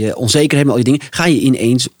 met al je onzekerheden, met al je dingen, ga je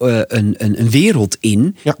ineens een wereld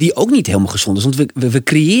in die ook niet helemaal gezond is. Want we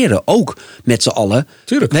creëren ook met z'n allen.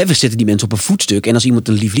 Tuurlijk. We zetten die mensen op een voetstuk. En als iemand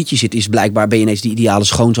een lief liedje zit, is blijkbaar ben je ineens die ideale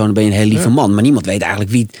schoonzoon, dan ben je een heel lieve man. Maar niemand weet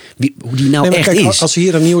eigenlijk hoe die nou echt is. Als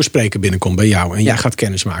hier een nieuwe spreker binnenkomt bij jou en jij gaat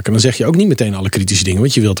kennis maken, dan zeg je ook niet meteen alle kritische dingen.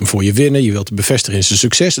 Want je wilt hem voor je winnen, je wilt hem bevestigen in zijn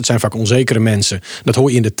succes. Het zijn vaak onzekere mensen. Dat hoor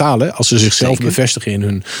je in de talen. Als ze zichzelf bevestigen in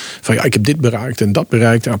hun van ik heb dit bereikt en dat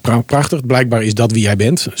bereikt. Nou, prachtig. Blijkbaar is dat wie jij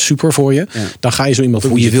bent. Super voor je. Ja. Dan ga je zo iemand...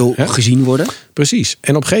 Hoe je wil gezien worden. Precies.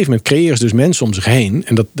 En op een gegeven moment creëren ze dus mensen om zich heen.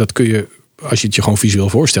 En dat kun je, als je het je gewoon visueel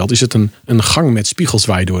voorstelt, is het een gang met spiegels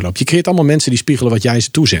waar je doorloopt. Je creëert allemaal mensen die spiegelen wat jij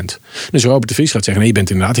ze toezendt. Dus Robert de Vries gaat zeggen, nee, je bent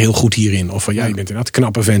inderdaad heel goed hierin. Of je bent inderdaad een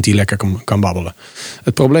knappe vent die lekker kan babbelen.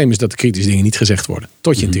 Het probleem is dat de kritische dingen niet gezegd worden.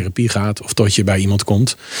 Tot je in therapie gaat of tot je bij iemand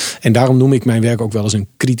komt. En daarom noem ik mijn werk ook wel eens een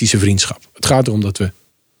kritische vriendschap. Het gaat erom dat we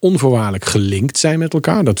onvoorwaardelijk gelinkt zijn met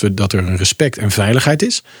elkaar. Dat er een respect en veiligheid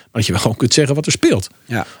is. Maar dat je wel gewoon kunt zeggen wat er speelt.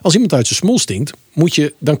 Ja. Als iemand uit zijn smol stinkt,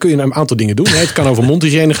 dan kun je een aantal dingen doen. Het kan over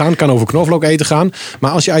mondhygiëne gaan, kan over knoflook eten gaan.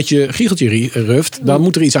 Maar als je uit je giecheltje ruft, dan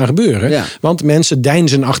moet er iets aan gebeuren. Ja. Want mensen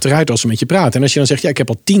deinzen achteruit als ze met je praten. En als je dan zegt, ik heb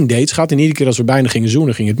al 10 dates gehad en iedere keer als we bijna gingen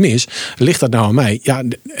zoenen, ging het mis. Ligt dat nou aan mij? Ja,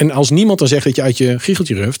 en als niemand dan zegt dat je uit je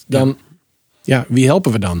giecheltje ruft, dan wie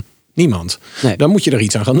helpen we dan? Niemand. Nee. Dan moet je er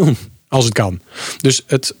iets aan gaan doen. Als het kan. Dus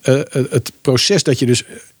het proces dat je dus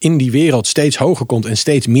in die wereld steeds hoger komt en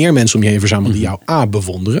steeds meer mensen om je heen verzamelt die jou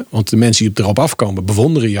bewonderen. Want de mensen die erop afkomen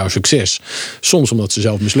bewonderen jouw succes. Soms omdat ze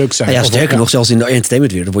zelf mislukt zijn. Ja, sterker nog, zelfs in de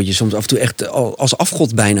entertainmentwereld word je soms af en toe echt als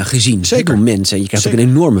afgod bijna gezien. Zeker. Door mensen. En je krijgt ook een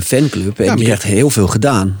enorme fanclub. En je krijgt heel veel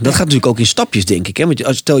gedaan. Dat gaat natuurlijk ook in stapjes, denk ik. Hè? Want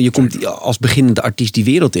stel je komt als beginnende artiest die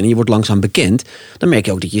wereld in en je wordt langzaam bekend. Dan merk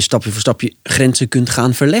je ook dat je stapje voor stapje grenzen kunt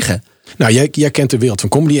gaan verleggen. Nou, jij kent de wereld van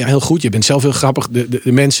comedy heel goed. Je bent zelf heel grappig. De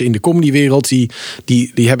mensen in de comedywereld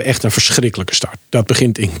die hebben echt een verschrikkelijke start. Dat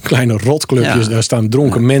begint in kleine rotclubjes. Ja. Daar staan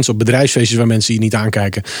dronken mensen op bedrijfsfeestjes waar mensen je niet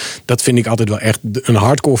aankijken. Dat vind ik altijd wel echt een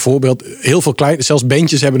hardcore voorbeeld. Heel veel zelfs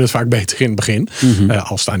bandjes hebben het vaak beter in het begin.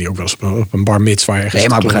 Al staan die ook wel eens op een bar mitzwa ergens. Nee,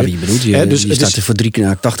 maar ik begrijp wat je bedoelt. Je staat er voor 3 keer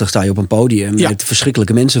na 80 sta je op een podium met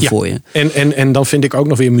verschrikkelijke mensen voor je. En dan vind ik ook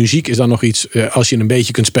nog weer muziek is dan nog iets. Als je een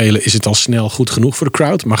beetje kunt spelen is het al snel goed genoeg voor de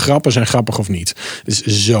crowd. Maar grappen zijn zijn grappig of niet. Het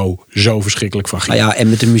is zo verschrikkelijk fragiel. Ja, en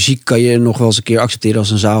met de muziek kan je nog wel eens een keer accepteren als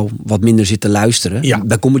een zaal wat minder zit te luisteren. Ja.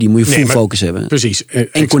 Bij comedy moet je full focus hebben. Precies.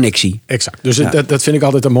 En connectie. Exact. Dus dat vind ik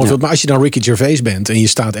altijd een mooi voorbeeld. Maar als je dan Ricky Gervais bent en je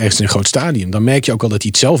staat ergens in een groot stadion, dan merk je ook al dat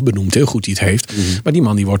hij het zelf benoemt, heel goed hij het heeft. Mm-hmm. Maar die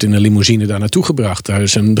man die wordt in een limousine daar naartoe gebracht.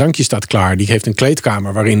 Zijn drankje staat klaar. Die heeft een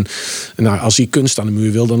kleedkamer waarin, als hij kunst aan de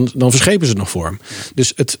muur wil, dan verschepen ze het nog voor hem.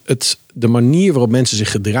 Dus de manier waarop mensen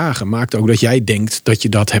zich gedragen maakt ook dat jij denkt dat je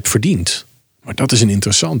dat hebt verdiend. Maar dat is een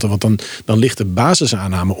interessante, want dan ligt de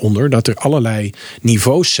basisaanname onder dat er allerlei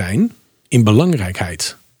niveaus zijn in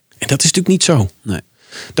belangrijkheid. En dat is natuurlijk niet zo. Nee.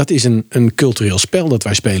 Dat is een cultureel spel dat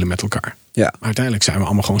wij spelen met elkaar. Ja. Maar uiteindelijk zijn we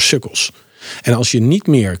allemaal gewoon sukkels. En als je niet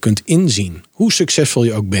meer kunt inzien hoe succesvol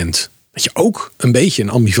je ook bent, dat je ook een beetje een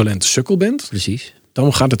ambivalente sukkel bent. Precies.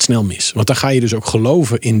 Dan gaat het snel mis. Want dan ga je dus ook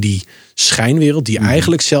geloven in die schijnwereld die je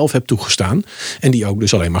eigenlijk zelf hebt toegestaan. En die ook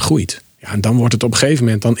dus alleen maar groeit. Ja, en dan wordt het op een gegeven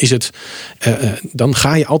moment, dan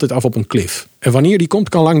ga je altijd af op een klif. En wanneer die komt,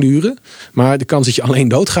 kan lang duren. Maar de kans dat je alleen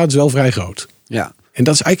doodgaat is wel vrij groot. Ja. En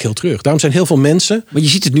dat is eigenlijk heel terug. Daarom zijn heel veel mensen. Maar je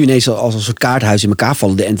ziet het nu ineens als een soort kaarthuis in elkaar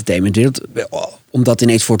vallen, de entertainmentwereld. Omdat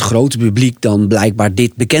ineens voor het grote publiek dan blijkbaar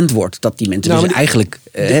dit bekend wordt. Dat die mensen dus eigenlijk.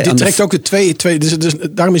 Dit trekt ook de twee. Dus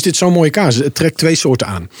daarom is dit zo'n mooie kaas. Het trekt twee soorten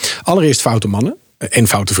aan. Allereerst foute mannen. En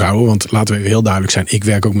foute vrouwen, want laten we even heel duidelijk zijn. Ik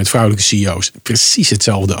werk ook met vrouwelijke CEO's. Precies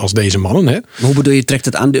hetzelfde als deze mannen. Hè? Maar hoe bedoel je, trekt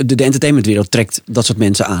het aan? De entertainmentwereld trekt dat soort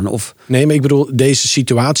mensen aan? Of? Nee, maar ik bedoel, deze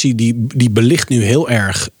situatie die belicht nu heel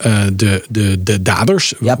erg de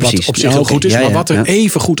daders. Ja, wat op zich heel goed is. Maar wat er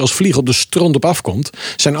even goed als vlieg op de stront op afkomt,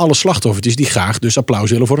 zijn alle slachtoffers die graag dus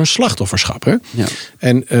applaus willen voor hun slachtofferschap. Hè? Ja.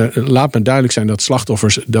 En laat me duidelijk zijn dat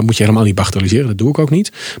slachtoffers, dat moet je helemaal niet bagatelliseren. Dat doe ik ook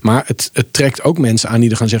niet. Maar het trekt ook mensen aan die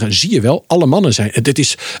er gaan zeggen, zie je wel, alle mannen zijn. Dit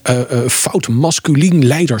is fout masculien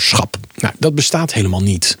leiderschap. Nou, dat bestaat helemaal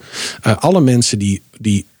niet. Alle mensen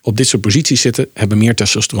die op dit soort posities zitten, hebben meer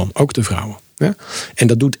testosteron. Ook de vrouwen. Ja? En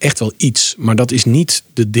dat doet echt wel iets. Maar dat is niet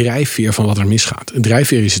de drijfveer van wat er misgaat. De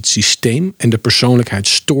drijfveer is het systeem en de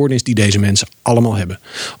persoonlijkheidsstoornis die deze mensen allemaal hebben.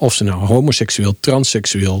 Of ze nou homoseksueel,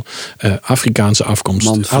 transseksueel, Afrikaanse afkomst,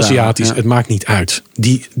 man, Aziatisch, het maakt niet uit.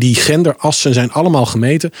 Die genderassen zijn allemaal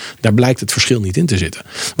gemeten. Daar blijkt het verschil niet in te zitten.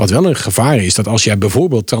 Wat wel een gevaar is, dat als jij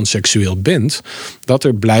bijvoorbeeld transseksueel bent, dat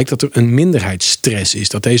er blijkt dat er een minderheidsstress is.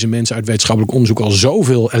 Dat deze mensen uit wetenschappelijk onderzoek al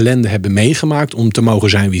zoveel ellende hebben meegemaakt om te mogen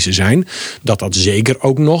zijn wie ze zijn, dat zeker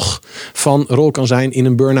ook nog van rol kan zijn in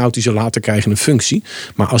een burn-out die ze later krijgen een functie.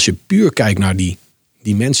 Maar als je puur kijkt naar die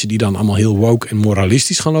mensen die dan allemaal heel woke en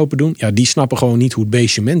moralistisch gaan lopen doen, ja, die snappen gewoon niet hoe het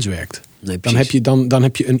beestje mens werkt. Nee, dan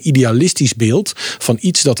heb je een idealistisch beeld van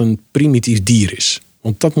iets dat een primitief dier is.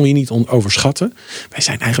 Want dat moet je niet overschatten. Wij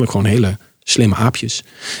zijn eigenlijk gewoon hele slimme aapjes.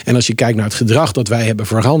 En als je kijkt naar het gedrag dat wij hebben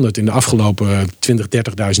veranderd in de afgelopen 20.000,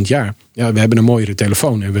 30.000 jaar. Ja, we hebben een mooiere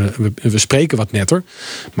telefoon en we spreken wat netter.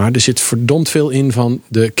 Maar er zit verdomd veel in van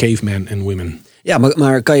de caveman en women. Ja,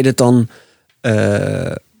 maar kan je dit dan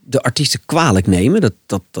de artiesten kwalijk nemen?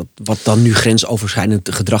 Dat wat dan nu grensoverschrijdend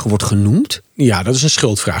gedrag wordt genoemd? Ja, dat is een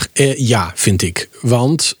schuldvraag. Ja, vind ik.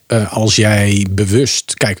 Want als jij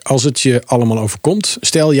bewust, kijk, als het je allemaal overkomt.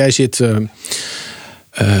 Stel, jij zit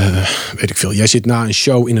weet ik veel. Jij zit na een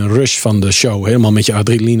show in een rush van de show. Helemaal met je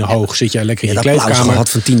adrenaline hoog. Zit jij lekker in je kleedkamer. Gehad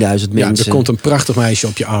van 10.000 mensen. Ja, er komt een prachtig meisje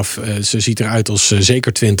op je af. Ze ziet eruit als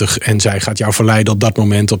zeker 20. En zij gaat jou verleiden op dat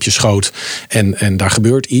moment op je schoot. En daar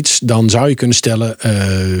gebeurt iets. Dan zou je kunnen stellen.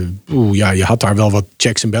 Je had daar wel wat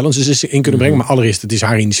checks en balances in kunnen brengen. Maar allereerst, het is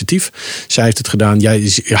haar initiatief. Zij heeft het gedaan.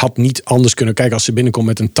 Je had niet anders kunnen kijken. Als ze binnenkomt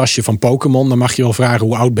met een tasje van Pokémon. Dan mag je wel vragen,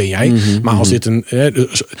 hoe oud ben jij? Maar als dit een.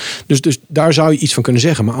 Dus daar zou je iets van kunnen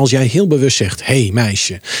zeggen. Maar als jij heel bewust zegt, hey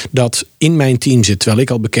meisje, dat in mijn team zit, terwijl ik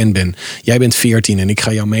al bekend ben, jij bent 14 en ik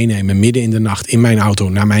ga jou meenemen midden in de nacht in mijn auto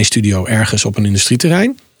naar mijn studio ergens op een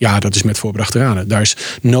industrieterrein. Ja, dat is met voorbedachte raden. Daar is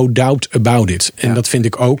no doubt about it. En dat vind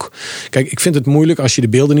ik ook. Kijk, ik vind het moeilijk als je de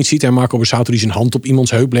beelden niet ziet. En Marco Borsato die zijn hand op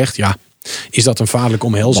iemands heup legt. Ja, is dat een vaderlijke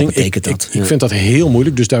omhelzing? Wat betekent dat? Ik vind dat heel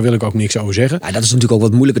moeilijk, dus daar wil ik ook niks over zeggen. Ja, dat is natuurlijk ook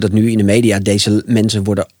wat moeilijker dat nu in de media deze mensen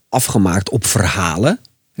worden afgemaakt op verhalen.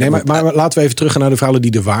 Nee, maar laten we even terug naar de vrouwen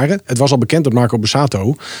die er waren. Het was al bekend dat Marco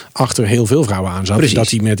Borsato achter heel veel vrouwen aan zat. Precies. Dat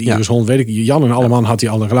hij met Iris Hond, weet ik, Jan en Alleman had hij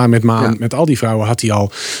al gedaan. Met Maan, met al die vrouwen had hij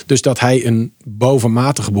al. Dus dat hij een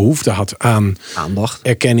bovenmatige behoefte had aan aandacht,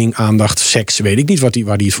 erkenning, aandacht, seks. Weet ik niet waar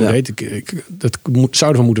hij het voor deed. Dat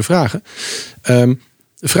zouden we moeten vragen. De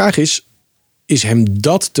vraag is hem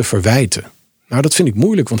dat te verwijten? Nou, dat vind ik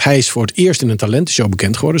moeilijk. Want hij is voor het eerst in een talentenshow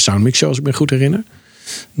bekend geworden. Soundmix Show, als ik me goed herinner.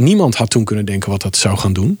 Niemand had toen kunnen denken wat dat zou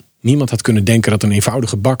gaan doen. Niemand had kunnen denken dat een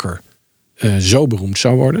eenvoudige bakker zo beroemd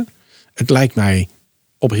zou worden. Het lijkt mij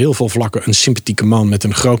op heel veel vlakken een sympathieke man met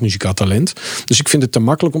een groot muzikaal talent. Dus ik vind het te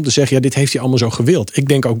makkelijk om te zeggen, ja, dit heeft hij allemaal zo gewild. Ik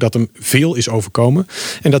denk ook dat hem veel is overkomen.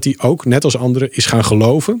 En dat hij ook, net als anderen, is gaan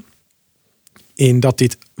geloven in dat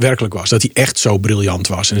dit werkelijk was. Dat hij echt zo briljant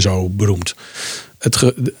was en zo beroemd.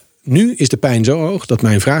 Nu is de pijn zo hoog dat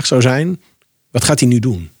mijn vraag zou zijn, wat gaat hij nu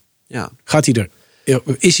doen? Ja.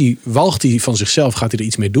 Walgt hij van zichzelf, gaat hij er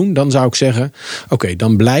iets mee doen? Dan zou ik zeggen, oké,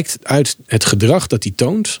 dan blijkt uit het gedrag dat hij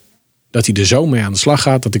toont, dat hij er zo mee aan de slag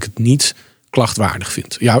gaat, dat ik het niet klachtwaardig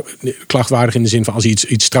vind. Ja, klachtwaardig in de zin van, als hij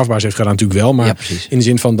iets strafbaars heeft gedaan natuurlijk wel, maar in de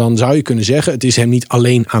zin van, dan zou je kunnen zeggen, het is hem niet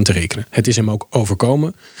alleen aan te rekenen. Het is hem ook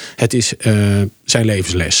overkomen. Het is zijn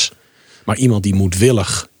levensles. Maar iemand die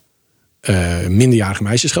moedwillig minderjarige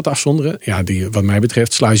meisjes gaat afzonderen, ja, die wat mij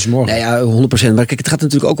betreft sluis je morgen. Ja, 100%. Maar kijk, het gaat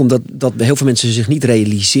natuurlijk ook om dat heel veel mensen zich niet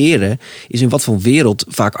realiseren, is in wat voor wereld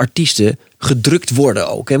vaak artiesten gedrukt worden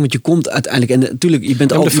ook. Hè? Want je komt uiteindelijk, en natuurlijk, je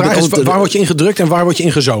bent altijd. De vraag is, waar word je in gedrukt en waar word je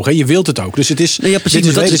in gezogen? Je wilt het ook. Dus het is, dit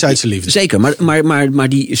is wederzijdse liefde. Zeker, maar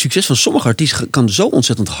die succes van sommige artiesten kan zo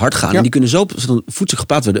ontzettend hard gaan. Ja. En die kunnen zo voedsel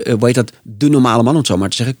geplaatst worden. Hoe heet dat? De normale man, om het zo maar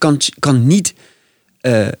te zeggen, kan niet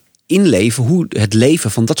inleven hoe het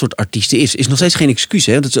leven van dat soort artiesten is nog steeds geen excuus.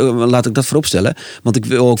 Hè? Laat ik dat vooropstellen. Want ik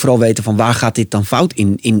wil ook vooral weten van waar gaat dit dan fout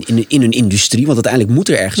in een industrie? Want uiteindelijk moet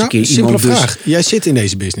er ergens een keer iemand. Simpele vraag. Jij zit in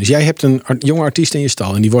deze business. Jij hebt een jonge artiest in je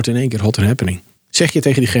stal en die wordt in één keer hot and happening. Zeg je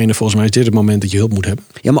tegen diegene, volgens mij is dit het moment dat je hulp moet hebben?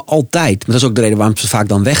 Ja, maar altijd. Maar dat is ook de reden waarom ze vaak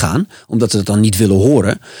dan weggaan. Omdat ze het dan niet willen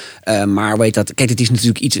horen. Maar weet dat, kijk, het is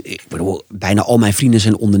natuurlijk iets. Ik bedoel, bijna al mijn vrienden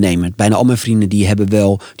zijn ondernemers. Bijna al mijn vrienden die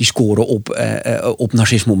scoren op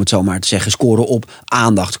narcisme, om het zo maar te zeggen. Scoren op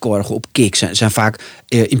aandacht, scoren op kicks. Zijn vaak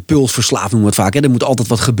impulsverslaafd, noemen we het vaak. Hè. Er moet altijd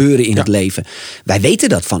wat gebeuren in het leven. Wij weten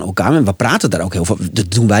dat van elkaar. En we praten daar ook heel veel.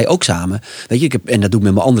 Dat doen wij ook samen. Weet je, en dat doe ik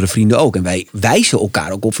met mijn andere vrienden ook. En wij wijzen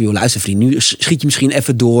elkaar ook op van, joh, luister vriend, nu schiet je misschien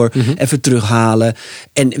even door, even terughalen.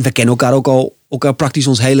 En we kennen elkaar ook al praktisch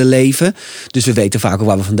ons hele leven. Dus we weten vaak ook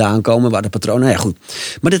waar we vandaan komen, waar de patronen. Nou ja, goed.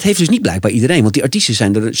 Maar dat heeft dus niet blijkbaar iedereen. Want die artiesten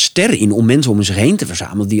zijn er sterren in om mensen om zich heen te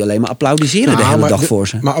verzamelen die alleen maar applaudisseren de hele dag voor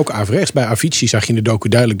ze. Maar ook averechts. Bij Avicii zag je in de docu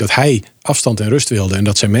duidelijk dat hij afstand en rust wilde. En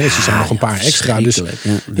dat zijn managers zijn nog een paar extra. Dus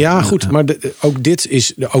goed. Maar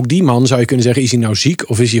ook die man, zou je kunnen zeggen, is hij nou ziek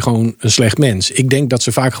of is hij gewoon een slecht mens? Ik denk dat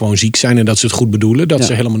ze vaak gewoon ziek zijn en dat ze het goed bedoelen. Dat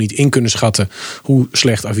ze helemaal niet in kunnen schatten hoe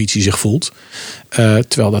slecht Avicii zich voelt.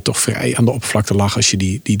 Terwijl dat toch vrij aan de oppervlakte lag als je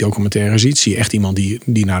die documentaire ziet. Zie je echt iemand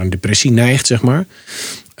die naar een depressie neigt, zeg maar.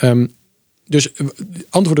 Dus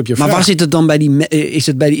antwoord op je vraag. Maar waar zit het dan bij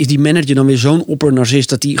is die manager dan weer zo'n oppernarcist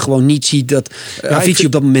dat hij gewoon niet ziet dat Avicii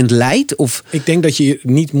op dat moment lijdt? Of? Ik denk dat je je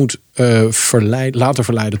niet moet laten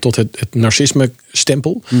verleiden tot het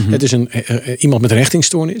narcisme-stempel. Het is iemand met een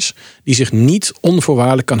hechtingsstoornis die zich niet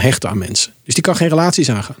onvoorwaardelijk kan hechten aan mensen. Dus die kan geen relaties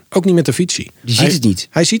aangaan. Ook niet met Avicii. Die ziet het niet.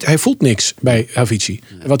 Hij voelt niks bij Avicii.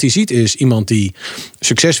 Ja. Wat hij ziet is iemand die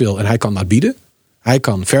succes wil en hij kan dat bieden. Hij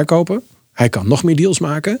kan verkopen. Hij kan nog meer deals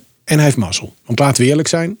maken. En hij heeft mazzel. Want laten we eerlijk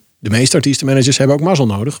zijn, de meeste artiestenmanagers hebben ook mazzel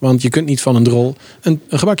nodig. Want je kunt niet van een drol een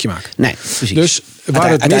gebakje maken. Nee, precies. Dus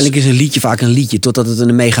uiteindelijk is een liedje vaak een liedje totdat het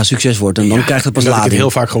een mega succes wordt. En dan krijgt het pas lading. Ik het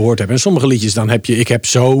heel vaak gehoord heb. En sommige liedjes ik heb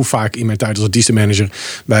zo vaak in mijn tijd als artiestenmanager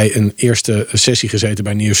bij een eerste sessie gezeten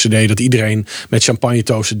bij een nieuwe CD. Dat iedereen met champagne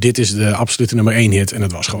toostte. Dit is de absolute nummer 1 hit. En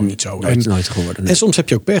dat was gewoon niet zo. Nooit geworden. Nee. En soms heb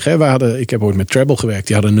je ook pech. Hè? Ik heb ooit met Treble gewerkt.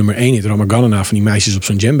 Die hadden nummer 1 hit. Roma Ganana van die meisjes op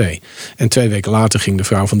zo'n djembe. En 2 weken later ging de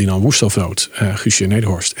vrouw van Dinan Woesthoff dood. Guusje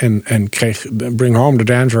Nederhorst. En kreeg Bring Home the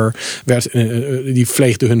Dancer. Die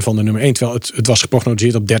vleegde hun van de nummer 1. Terwijl het was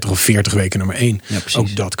geprognosticeerd op 30 of 40 weken nummer 1. Ja,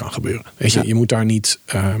 ook dat kan gebeuren. Weet je, je moet daar niet.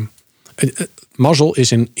 Mazzel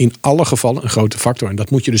is in alle gevallen een grote factor. En dat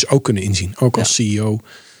moet je dus ook kunnen inzien. Ook als CEO.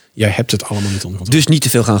 Jij hebt het allemaal niet onder controle. Dus niet te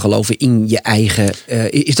veel gaan geloven in je eigen.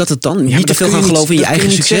 Is dat het dan? Niet te veel gaan geloven in je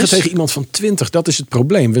eigen succes? Zeggen tegen iemand van 20, dat is het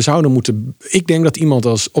probleem. We zouden moeten. Ik denk dat iemand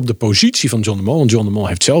als op de positie van John de Mol, want John de Mol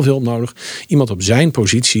heeft zelf hulp nodig. Iemand op zijn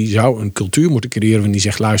positie zou een cultuur moeten creëren waarin die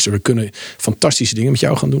zegt: luister, we kunnen fantastische dingen met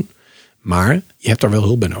jou gaan doen. Maar je hebt daar wel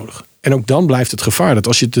hulp bij nodig. En ook dan blijft het gevaar dat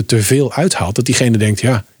als je het te veel uithaalt, dat diegene denkt: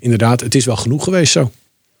 ja, inderdaad, het is wel genoeg geweest zo.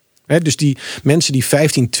 Dus die mensen die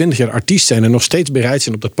 15, 20 jaar artiest zijn en nog steeds bereid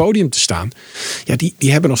zijn op dat podium te staan, ja,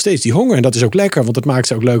 die hebben nog steeds die honger. En dat is ook lekker, want het maakt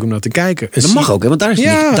ze ook leuk om naar te kijken. Dat mag ook, hè? Want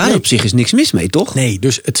daar op zich is niks mis mee, toch? Nee,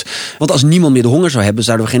 dus want als niemand meer de honger zou hebben,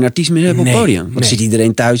 zouden we geen artiest meer hebben op het podium. Want dan zit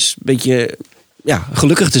iedereen thuis een beetje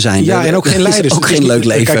gelukkig te zijn. Ja, en ook geen leiders. Ook geen leuk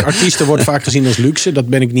leven. Kijk, artiesten wordt vaak gezien als luxe. Dat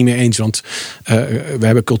ben ik niet mee eens. Want we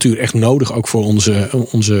hebben cultuur echt nodig. Ook voor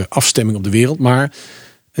onze afstemming op de wereld. Maar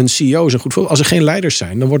Een CEO is een goed voorbeeld. Als er geen leiders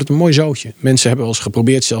zijn, dan wordt het een mooi zootje. Mensen hebben wel eens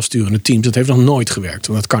geprobeerd zelfsturende teams. Dat heeft nog nooit gewerkt,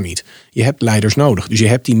 want dat kan niet. Je hebt leiders nodig, dus je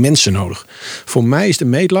hebt die mensen nodig. Voor mij is de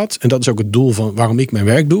meetlat, en dat is ook het doel van waarom ik mijn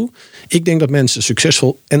werk doe. Ik denk dat mensen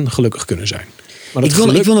succesvol en gelukkig kunnen zijn. Maar ik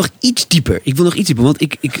wil nog iets dieper. Want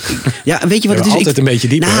ik ja, weet je wat het is? Altijd een beetje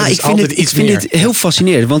dieper. Nou, ik vind het heel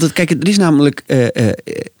fascinerend. Want kijk, er is namelijk...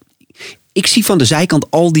 ik zie van de zijkant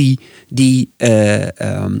al die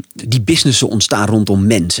businessen ontstaan rondom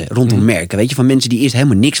mensen, rondom merken. Weet je, van mensen die eerst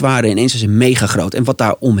helemaal niks waren en ineens zijn ze mega groot. En wat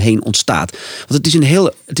daar omheen ontstaat. Want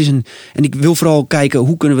en ik wil vooral kijken,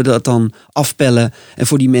 hoe kunnen we dat dan afpellen en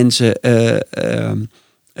voor die mensen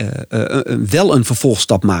wel een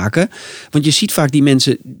vervolgstap maken. Want je ziet vaak die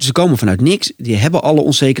mensen, ze komen vanuit niks. Die hebben alle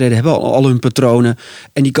onzekerheden, hebben al hun patronen.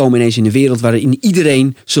 En die komen ineens in een wereld waarin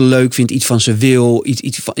iedereen ze leuk vindt, iets van ze wil,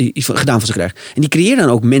 iets gedaan van ze krijgt. En die creëren dan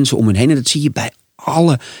ook mensen om hen heen. En dat zie je bij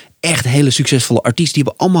alle echt hele succesvolle artiesten. Die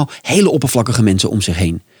hebben allemaal hele oppervlakkige mensen om zich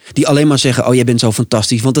heen. Die alleen maar zeggen, oh jij bent zo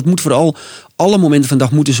fantastisch. Want het moet vooral, alle momenten van de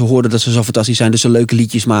dag moeten ze horen dat ze zo fantastisch zijn. Dus ze leuke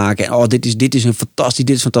liedjes maken. En dit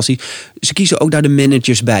is fantastisch. Ze kiezen ook daar de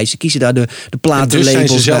managers bij. Ze kiezen daar de platenlabels bij. Dus zijn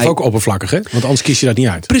ze zelf ook oppervlakkig, hè? Want anders kies je dat niet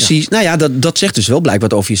uit. Precies. Ja. Nou ja, dat zegt dus wel blijkbaar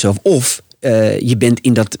wat over jezelf. Of je bent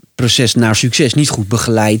in dat proces naar succes niet goed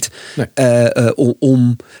begeleid. Nee.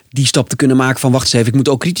 Om die stap te kunnen maken van wacht eens even, ik moet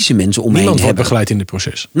ook kritische mensen om me heen hebben. Niemand wordt begeleid in dit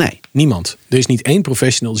proces. Nee. Niemand. Er is niet één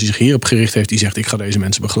professional die zich hierop gericht heeft die zegt ik ga deze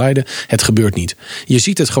mensen begeleiden. Het gebeurt niet. Je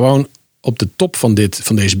ziet het gewoon op de top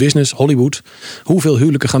van deze business, Hollywood. Hoeveel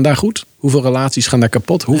huwelijken gaan daar goed? Hoeveel relaties gaan daar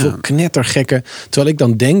kapot? Hoeveel knettergekken? Terwijl ik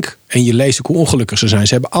dan denk, en je leest ook hoe ongelukkig ze zijn.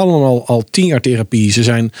 Ze hebben allemaal al 10 jaar therapie. Ze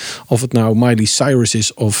zijn, of het nou Miley Cyrus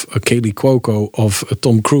is, of Kaylee Cuoco, of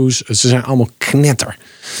Tom Cruise. Ze zijn allemaal knetter.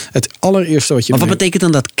 Het allereerste wat je... Maar wat betekent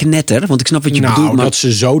dan dat knetter? Want ik snap wat je bedoelt. Maar... dat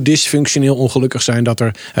ze zo dysfunctioneel ongelukkig zijn dat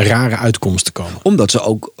er rare uitkomsten komen.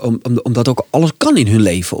 Omdat ook alles kan in hun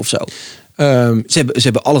leven of zo. Ze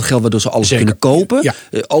hebben al het geld waardoor ze alles kunnen kopen. Ja.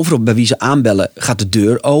 Overal bij wie ze aanbellen gaat de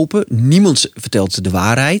deur open. Niemand vertelt ze de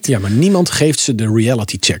waarheid. Ja, maar niemand geeft ze de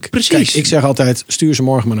reality check. Precies. Kijk, ik zeg altijd, stuur ze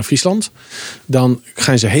morgen maar naar Friesland. Dan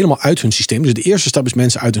gaan ze helemaal uit hun systeem. Dus de eerste stap is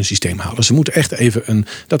mensen uit hun systeem halen. Ze moeten echt even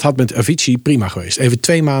dat had met Avicii prima geweest. Even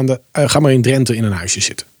 2 maanden, ga maar in Drenthe in een huisje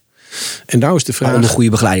zitten. En nou is de vraag... Onder goede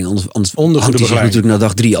begeleiding. Anders onder goede begeleiding. Natuurlijk na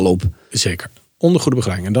dag 3 al op. Zeker. Onder goede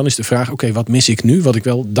begeleiding. En dan is de vraag, oké, wat mis ik nu wat ik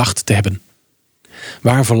wel dacht te hebben?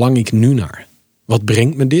 Waar verlang ik nu naar? Wat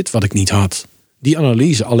brengt me dit wat ik niet had? Die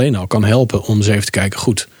analyse alleen al kan helpen om eens even te kijken,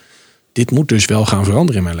 goed, dit moet dus wel gaan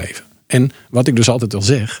veranderen in mijn leven. En wat ik dus altijd al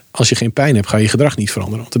zeg, als je geen pijn hebt, ga je gedrag niet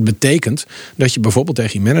veranderen. Want het betekent dat je bijvoorbeeld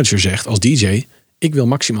tegen je manager zegt als DJ, ik wil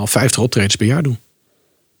maximaal 50 optredens per jaar doen.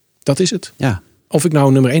 Dat is het. Ja. Of ik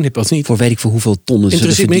nou nummer 1 heb of niet. Voor weet ik voor hoeveel tonnen.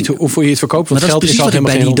 Interesseert me niet hoeveel je het verkoopt. Want maar dat is precies wat ik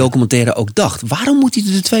bij die documentaire ook dacht. Waarom moet hij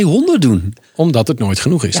er de 200 doen? Omdat het nooit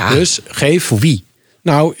genoeg is. Ja, dus geef... Voor wie?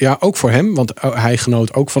 Nou ja, ook voor hem. Want hij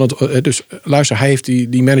genoot ook van het... Dus luister, hij heeft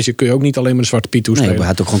die manager kun je ook niet alleen met een zwarte piet toespelen. Nee, maar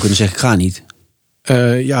hij had ook gewoon kunnen zeggen, ik ga niet.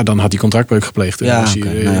 Ja, dan had hij contractbreuk gepleegd. Ja, dan is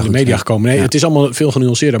hij in de media gekomen. Nee, het is allemaal veel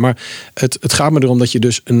genuanceerder. Maar het gaat me erom dat je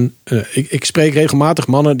dus ik spreek regelmatig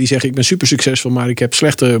mannen die zeggen, ik ben super succesvol, maar ik heb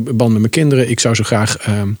slechte band met mijn kinderen. Ik zou zo graag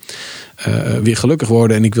weer gelukkig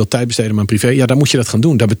worden en ik wil tijd besteden aan mijn privé. Ja, dan moet je dat gaan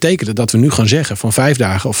doen. Dat betekent dat we nu gaan zeggen, van 5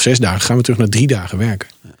 dagen of 6 dagen gaan we terug naar 3 dagen werken.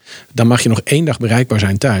 Dan mag je nog 1 dag bereikbaar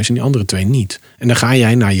zijn thuis en die andere 2 niet. En dan ga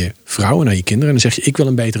jij naar je vrouw en naar je kinderen en dan zeg je, ik wil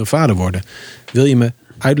een betere vader worden. Wil je me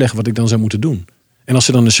uitleggen wat ik dan zou moeten doen? En als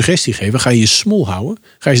ze dan een suggestie geven, ga je je smoel houden.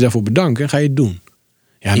 Ga je ze daarvoor bedanken en ga je het doen.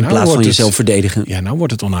 Ja, in plaats van jezelf verdedigen. Ja, nou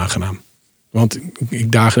wordt het onaangenaam. Want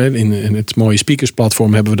ik daag in het mooie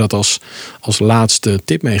speakersplatform hebben we dat als laatste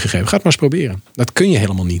tip meegegeven. Ga het maar eens proberen. Dat kun je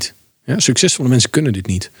helemaal niet. Ja, succesvolle mensen kunnen dit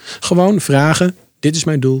niet. Gewoon vragen, dit is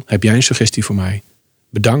mijn doel. Heb jij een suggestie voor mij?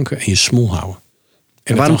 Bedanken en je smoel houden.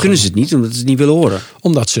 En waarom kunnen ze het niet? Omdat ze het niet willen horen?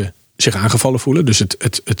 Omdat ze zich aangevallen voelen. Dus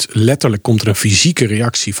het letterlijk komt er een fysieke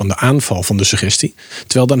reactie van de aanval van de suggestie.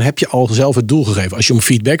 Terwijl dan heb je al zelf het doel gegeven. Als je om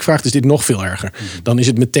feedback vraagt, is dit nog veel erger. Dan is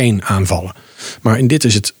het meteen aanvallen. Maar in dit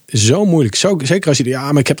is het zo moeilijk. Zeker als je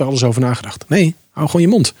maar ik heb er alles over nagedacht. Nee, hou gewoon je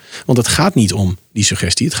mond. Want het gaat niet om die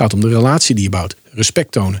suggestie. Het gaat om de relatie die je bouwt.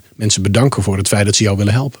 Respect tonen. Mensen bedanken voor het feit dat ze jou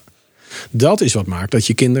willen helpen. Dat is wat maakt dat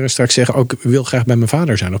je kinderen straks zeggen, ook ik wil graag bij mijn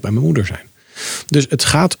vader zijn of bij mijn moeder zijn. Dus het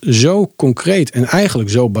gaat zo concreet en eigenlijk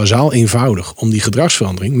zo bazaal eenvoudig om die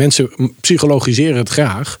gedragsverandering. Mensen psychologiseren het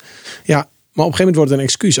graag. Ja, maar op een gegeven moment wordt het een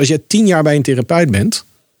excuus. Als je 10 jaar bij een therapeut bent,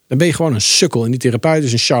 dan ben je gewoon een sukkel en die therapeut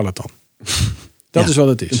is een charlatan. Dat is wat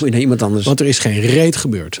het is. Dan moet je naar iemand anders. Want er is geen reet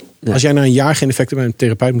gebeurd. Nee. Als jij na een jaar geen effecten bij een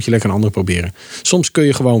therapeut, moet je lekker een ander proberen. Soms kun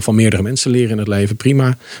je gewoon van meerdere mensen leren in het leven,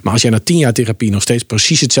 prima. Maar als jij na 10 jaar therapie nog steeds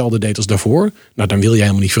precies hetzelfde deed als daarvoor, nou dan wil jij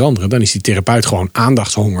helemaal niet veranderen. Dan is die therapeut gewoon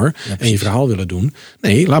aandachtshonger en je verhaal willen doen.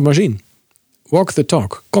 Nee, laat maar zien. Walk the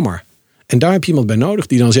talk. Kom maar. En daar heb je iemand bij nodig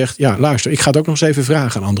die dan zegt, ja luister, ik ga het ook nog eens even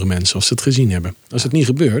vragen aan andere mensen als ze het gezien hebben. Als het niet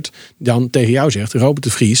gebeurt, dan tegen jou zegt Robert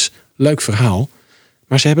de Vries, leuk verhaal,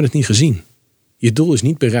 maar ze hebben het niet gezien. Je doel is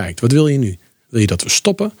niet bereikt. Wat wil je nu? Wil je dat we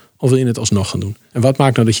stoppen of wil je het alsnog gaan doen? En wat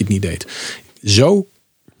maakt nou dat je het niet deed? Zo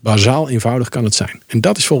bazaal eenvoudig kan het zijn. En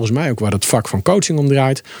dat is volgens mij ook waar het vak van coaching om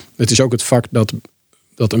draait. Het is ook het vak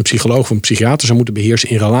dat een psycholoog of een psychiater zou moeten beheersen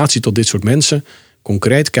in relatie tot dit soort mensen.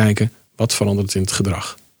 Concreet kijken, wat verandert het in het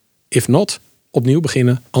gedrag? If not, opnieuw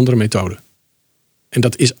beginnen, andere methoden. En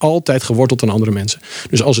dat is altijd geworteld aan andere mensen.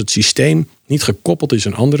 Dus als het systeem niet gekoppeld is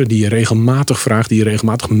aan anderen die je regelmatig vraagt, die je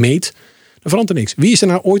regelmatig meet, dan verandert er niks. Wie is er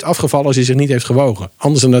nou ooit afgevallen als hij zich niet heeft gewogen?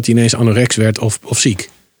 Anders dan dat hij ineens anorex werd of ziek.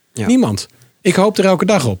 Ja. Niemand. Ik hoop er elke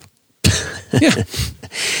dag op. Ja.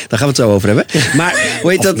 Daar gaan we het zo over hebben. Maar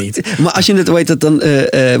hoe heet dat? Niet. Maar als je het, hoe heet dat dan?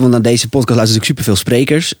 Want aan deze podcast luisteren natuurlijk superveel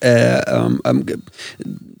sprekers.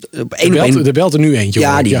 Er belt er nu eentje.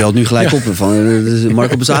 Ja, die belt nu gelijk op. Van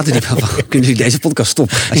Marco Bazzato, die van, kunnen jullie deze podcast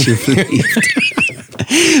stoppen? Alsjeblieft.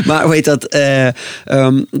 Maar hoe heet dat?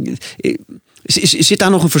 Zit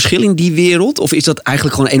daar nog een verschil in die wereld? Of is dat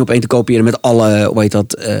eigenlijk gewoon 1 op 1 te kopiëren met alle, hoe heet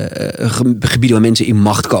dat, gebieden waar mensen in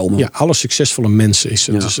macht komen? Ja, alle succesvolle mensen is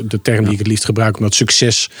de term die ik het liefst gebruik, omdat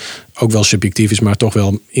succes ook wel subjectief is, maar toch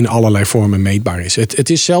wel in allerlei vormen meetbaar is. Het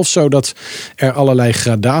is zelfs zo dat er allerlei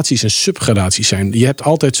gradaties en subgradaties zijn. Je hebt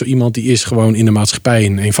altijd zo iemand die is gewoon in de maatschappij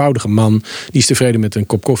een eenvoudige man. Die is tevreden met een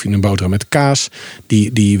kop koffie en een boterham met kaas.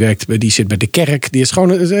 Die zit bij de kerk. Die is gewoon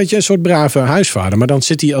een soort brave huisvader. Maar dan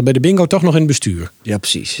zit hij al bij de bingo toch nog in het bestuur. Ja,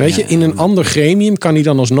 precies. Weet je, in een ander gremium kan hij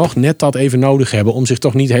dan alsnog net dat even nodig hebben om zich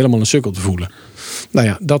toch niet helemaal een sukkel te voelen. Nou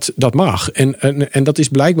ja, dat mag. En dat is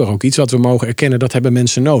blijkbaar ook iets wat we mogen erkennen. Dat hebben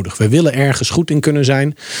mensen nodig. We willen ergens goed in kunnen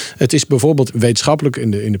zijn. Het is bijvoorbeeld wetenschappelijk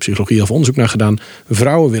in de psychologie of onderzoek naar gedaan.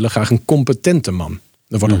 Vrouwen willen graag een competente man.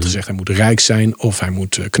 Er wordt al gezegd, hij moet rijk zijn of hij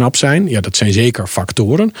moet knap zijn. Ja, dat zijn zeker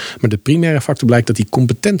factoren. Maar de primaire factor blijkt dat hij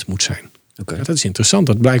competent moet zijn. Okay. Ja, dat is interessant.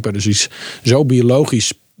 Dat blijkbaar dus iets zo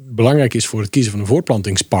biologisch belangrijk is voor het kiezen van een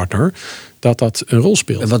voortplantingspartner, dat een rol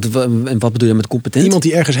speelt. En wat bedoel je met competent? Iemand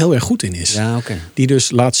die ergens heel erg goed in is. Ja, okay. Die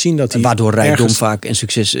dus laat zien dat hij waardoor rijkdom vaak en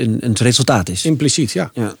succes een resultaat is. Impliciet,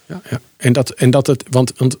 ja.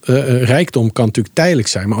 Want rijkdom kan natuurlijk tijdelijk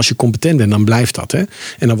zijn, maar als je competent bent, dan blijft dat. Hè?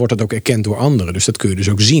 En dan wordt dat ook erkend door anderen. Dus dat kun je dus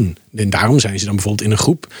ook zien. En daarom zijn ze dan bijvoorbeeld in een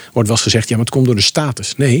groep, wordt wel eens gezegd, ja, maar het komt door de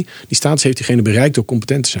status. Nee, die status heeft diegene bereikt door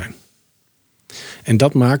competent te zijn. En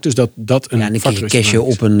dat maakt dus dat een en een cashje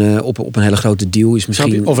op een hele grote deal is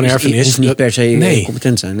misschien, of een erfenis. Hoeft niet per se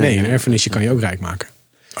competent zijn. Nee, een erfenisje kan je ook rijk maken.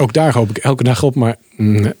 Ook daar hoop ik elke dag op, maar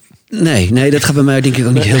Nee, dat gaat bij mij denk ik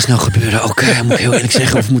ook niet heel snel gebeuren. Ook moet ik heel eerlijk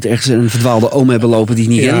zeggen, of moet ergens een verdwaalde oom hebben lopen die ik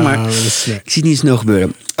niet ken. Maar ik zie het niet snel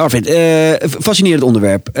gebeuren. Arvid, fascinerend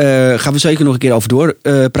onderwerp. Gaan we zeker nog een keer over door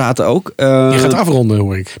praten ook. Je gaat afronden,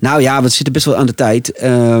 hoor ik. Nou ja, we zitten best wel aan de tijd.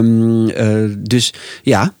 Dus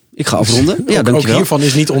ja, ik ga afronden. Ja, dankjewel. Ook hiervan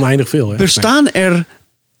is niet oneindig veel. Hè? Bestaan er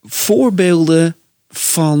voorbeelden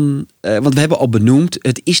van, want we hebben al benoemd,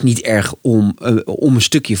 het is niet erg om een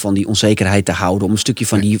stukje van die onzekerheid te houden, om een stukje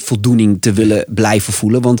van die voldoening te willen blijven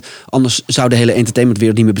voelen, want anders zou de hele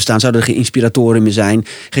entertainmentwereld niet meer bestaan, zouden er geen inspiratoren meer zijn,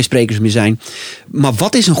 geen sprekers meer zijn. Maar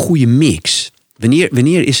wat is een goede mix?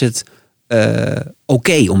 Wanneer is het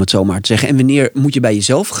oké, om het zo maar te zeggen, en wanneer moet je bij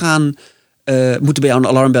jezelf gaan, moet er bij jou een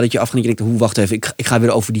alarmbelletje afgaan en je denkt, wacht even, ik ga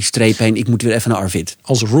weer over die streep heen, ik moet weer even naar Arvid.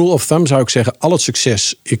 Als rule of thumb zou ik zeggen, al het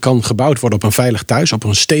succes kan gebouwd worden op een veilig thuis, op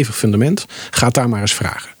een stevig fundament. Ga het daar maar eens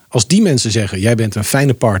vragen. Als die mensen zeggen, jij bent een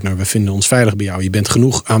fijne partner, we vinden ons veilig bij jou, je bent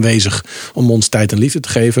genoeg aanwezig om ons tijd en liefde te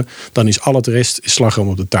geven, dan is al het rest slagroom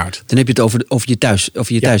op de taart. Dan heb je het over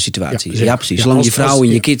je thuissituatie. Ja, precies. Zolang je vrouw en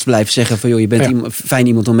je kids blijven zeggen van, joh, je bent fijn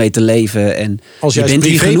iemand om mee te leven. En als jij als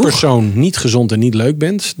privépersoon niet gezond en niet leuk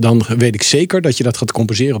bent, dan weet ik zeker dat je dat gaat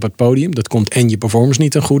compenseren op het podium. Dat komt en je performance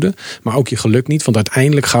niet ten goede, maar ook je geluk niet, want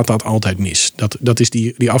uiteindelijk gaat dat altijd mis. Dat is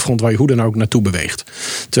die afgrond waar je hoe dan ook naartoe beweegt.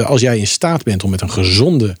 Terwijl als jij in staat bent om met een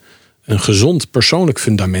gezond persoonlijk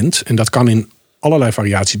fundament, en dat kan in allerlei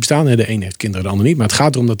variaties bestaan. De een heeft kinderen, de ander niet. Maar het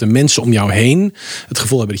gaat erom dat de mensen om jou heen het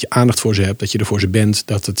gevoel hebben dat je aandacht voor ze hebt, dat je er voor ze bent,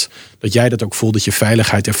 dat jij dat ook voelt, dat je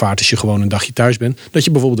veiligheid ervaart als je gewoon een dagje thuis bent. Dat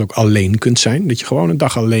je bijvoorbeeld ook alleen kunt zijn. Dat je gewoon een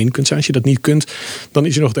dag alleen kunt zijn. Als je dat niet kunt, dan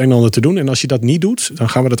is er nog het een en ander te doen. En als je dat niet doet, dan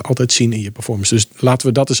gaan we dat altijd zien in je performance. Dus laten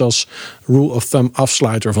we dat eens als rule of thumb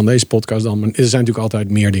afsluiter van deze podcast dan. Er zijn natuurlijk altijd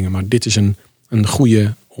meer dingen, maar dit is een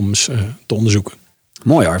goede om te onderzoeken.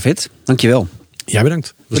 Mooi, Arvid. Dankjewel. Jij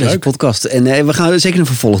bedankt. Voor deze podcast. En we gaan zeker een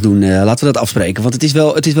vervolg doen. Laten we dat afspreken. Want het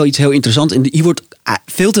is wel iets heel interessants. En hier wordt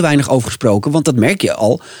veel te weinig over gesproken. Want dat merk je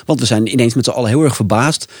al. Want we zijn ineens met z'n allen heel erg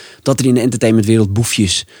verbaasd dat er in de entertainmentwereld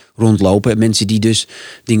boefjes rondlopen. Mensen die dus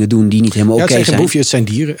dingen doen die niet helemaal oké zijn. Het zijn geen boefjes, het zijn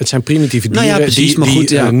dieren. Het zijn primitieve dieren precies,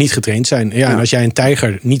 die niet getraind zijn. Ja, en als jij een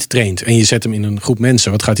tijger niet traint en je zet hem in een groep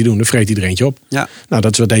mensen, wat gaat hij doen? Dan vreet hij er eentje op. Ja. Nou,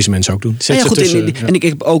 dat is wat deze mensen ook doen. En ik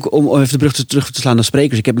heb ook, om even de brug terug te slaan naar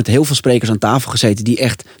sprekers. Ik heb met heel veel sprekers aan tafel gezeten die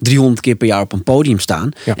echt 300 keer per jaar op een podium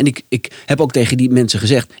staan. Ja. En ik heb ook tegen die mensen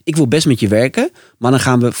gezegd, ik wil best met je werken, maar dan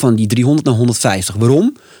gaan we van die 300 naar 150.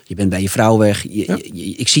 Waarom? Je bent bij je vrouw weg.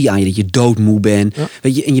 Ik zie aan je dat je doodmoe bent. Ja.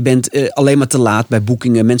 Weet je, en je bent alleen maar te laat bij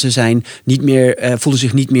boekingen. Mensen zijn niet meer, voelen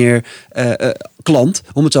zich niet meer klant,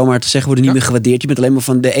 om het zo maar te zeggen, worden niet meer gewaardeerd. Je bent alleen maar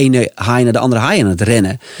van de ene haai naar de andere haai aan het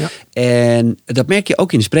rennen. Ja. En dat merk je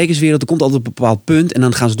ook in de sprekerswereld. Er komt altijd op een bepaald punt en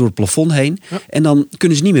dan gaan ze door het plafond heen. Ja. En dan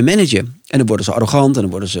kunnen ze niet meer managen. En dan worden ze arrogant en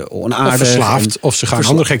dan worden ze onaardig. Of verslaafd, of ze gaan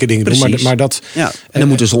andere gekke dingen doen. Maar dat, en dan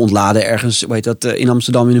moeten ze ontladen ergens, weet dat, in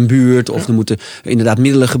Amsterdam in een buurt. Of er moeten inderdaad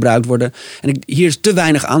middelen gebruikt worden. En hier is te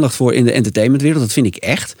weinig aandacht voor in de entertainmentwereld. Dat vind ik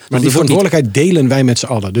echt. Maar die verantwoordelijkheid delen wij met z'n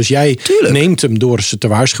allen. Dus jij neemt hem door ze te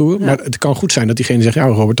waarschuwen. Ja. Maar het kan goed zijn dat diegene zegt, ja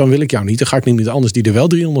Robert, dan wil ik jou niet. Dan ga ik niet met anders die er wel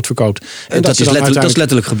 300 verkoopt. En dat is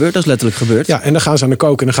letterlijk gebeurd. Ja, en dan gaan ze aan de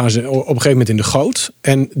kook en dan gaan ze op een gegeven moment in de goot.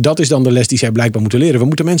 En dat is dan de les die zij blijkbaar moeten leren. We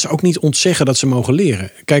moeten mensen ook niet ontzeggen dat ze mogen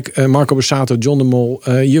leren. Kijk, Marco Borsato, John de Mol,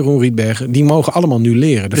 Jeroen Rietberg, die mogen allemaal nu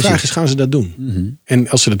leren. De vraag is, gaan ze dat doen? Mm-hmm. En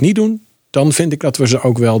als ze dat niet doen, dan vind ik dat we ze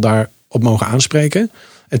ook wel daarop mogen aanspreken.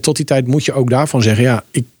 En tot die tijd moet je ook daarvan zeggen, ja,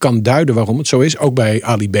 ik kan duiden waarom het zo is. Ook bij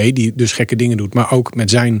Ali B, die dus gekke dingen doet. Maar ook met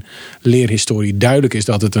zijn leerhistorie duidelijk is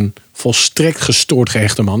dat het een volstrekt gestoord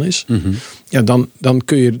gehechte man is. Mm-hmm. Ja,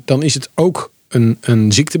 dan is het ook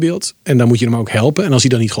een ziektebeeld. En dan moet je hem ook helpen. En als hij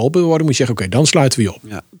dan niet geholpen wil worden, moet je zeggen, oké, dan sluiten we je op.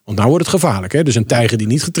 Ja. Want nou wordt het gevaarlijk. Hè? Dus een tijger die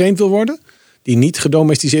niet getraind wil worden, die niet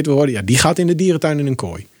gedomesticeerd wil worden, ja, die gaat in de dierentuin in een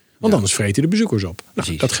kooi. Want anders vreet hij de bezoekers op.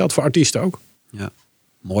 Nou, dat geldt voor artiesten ook. Ja,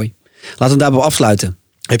 mooi. Laten we hem daarbij afsluiten.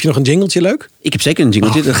 Heb je nog een jingletje leuk? Ik heb zeker een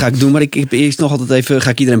jingletje, dat ga ik doen. Maar ik heb eerst nog altijd even, ga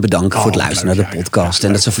ik iedereen bedanken voor het luisteren naar de podcast.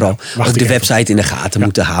 En dat ze vooral ook de website in de gaten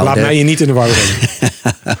moeten houden. Laat mij je niet in de war brengen.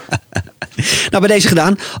 Nou, bij deze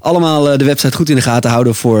gedaan. Allemaal de website goed in de gaten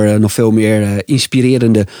houden voor nog veel meer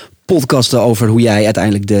inspirerende podcasten over hoe jij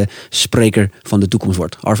uiteindelijk de spreker van de toekomst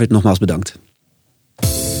wordt. Arvid, nogmaals bedankt.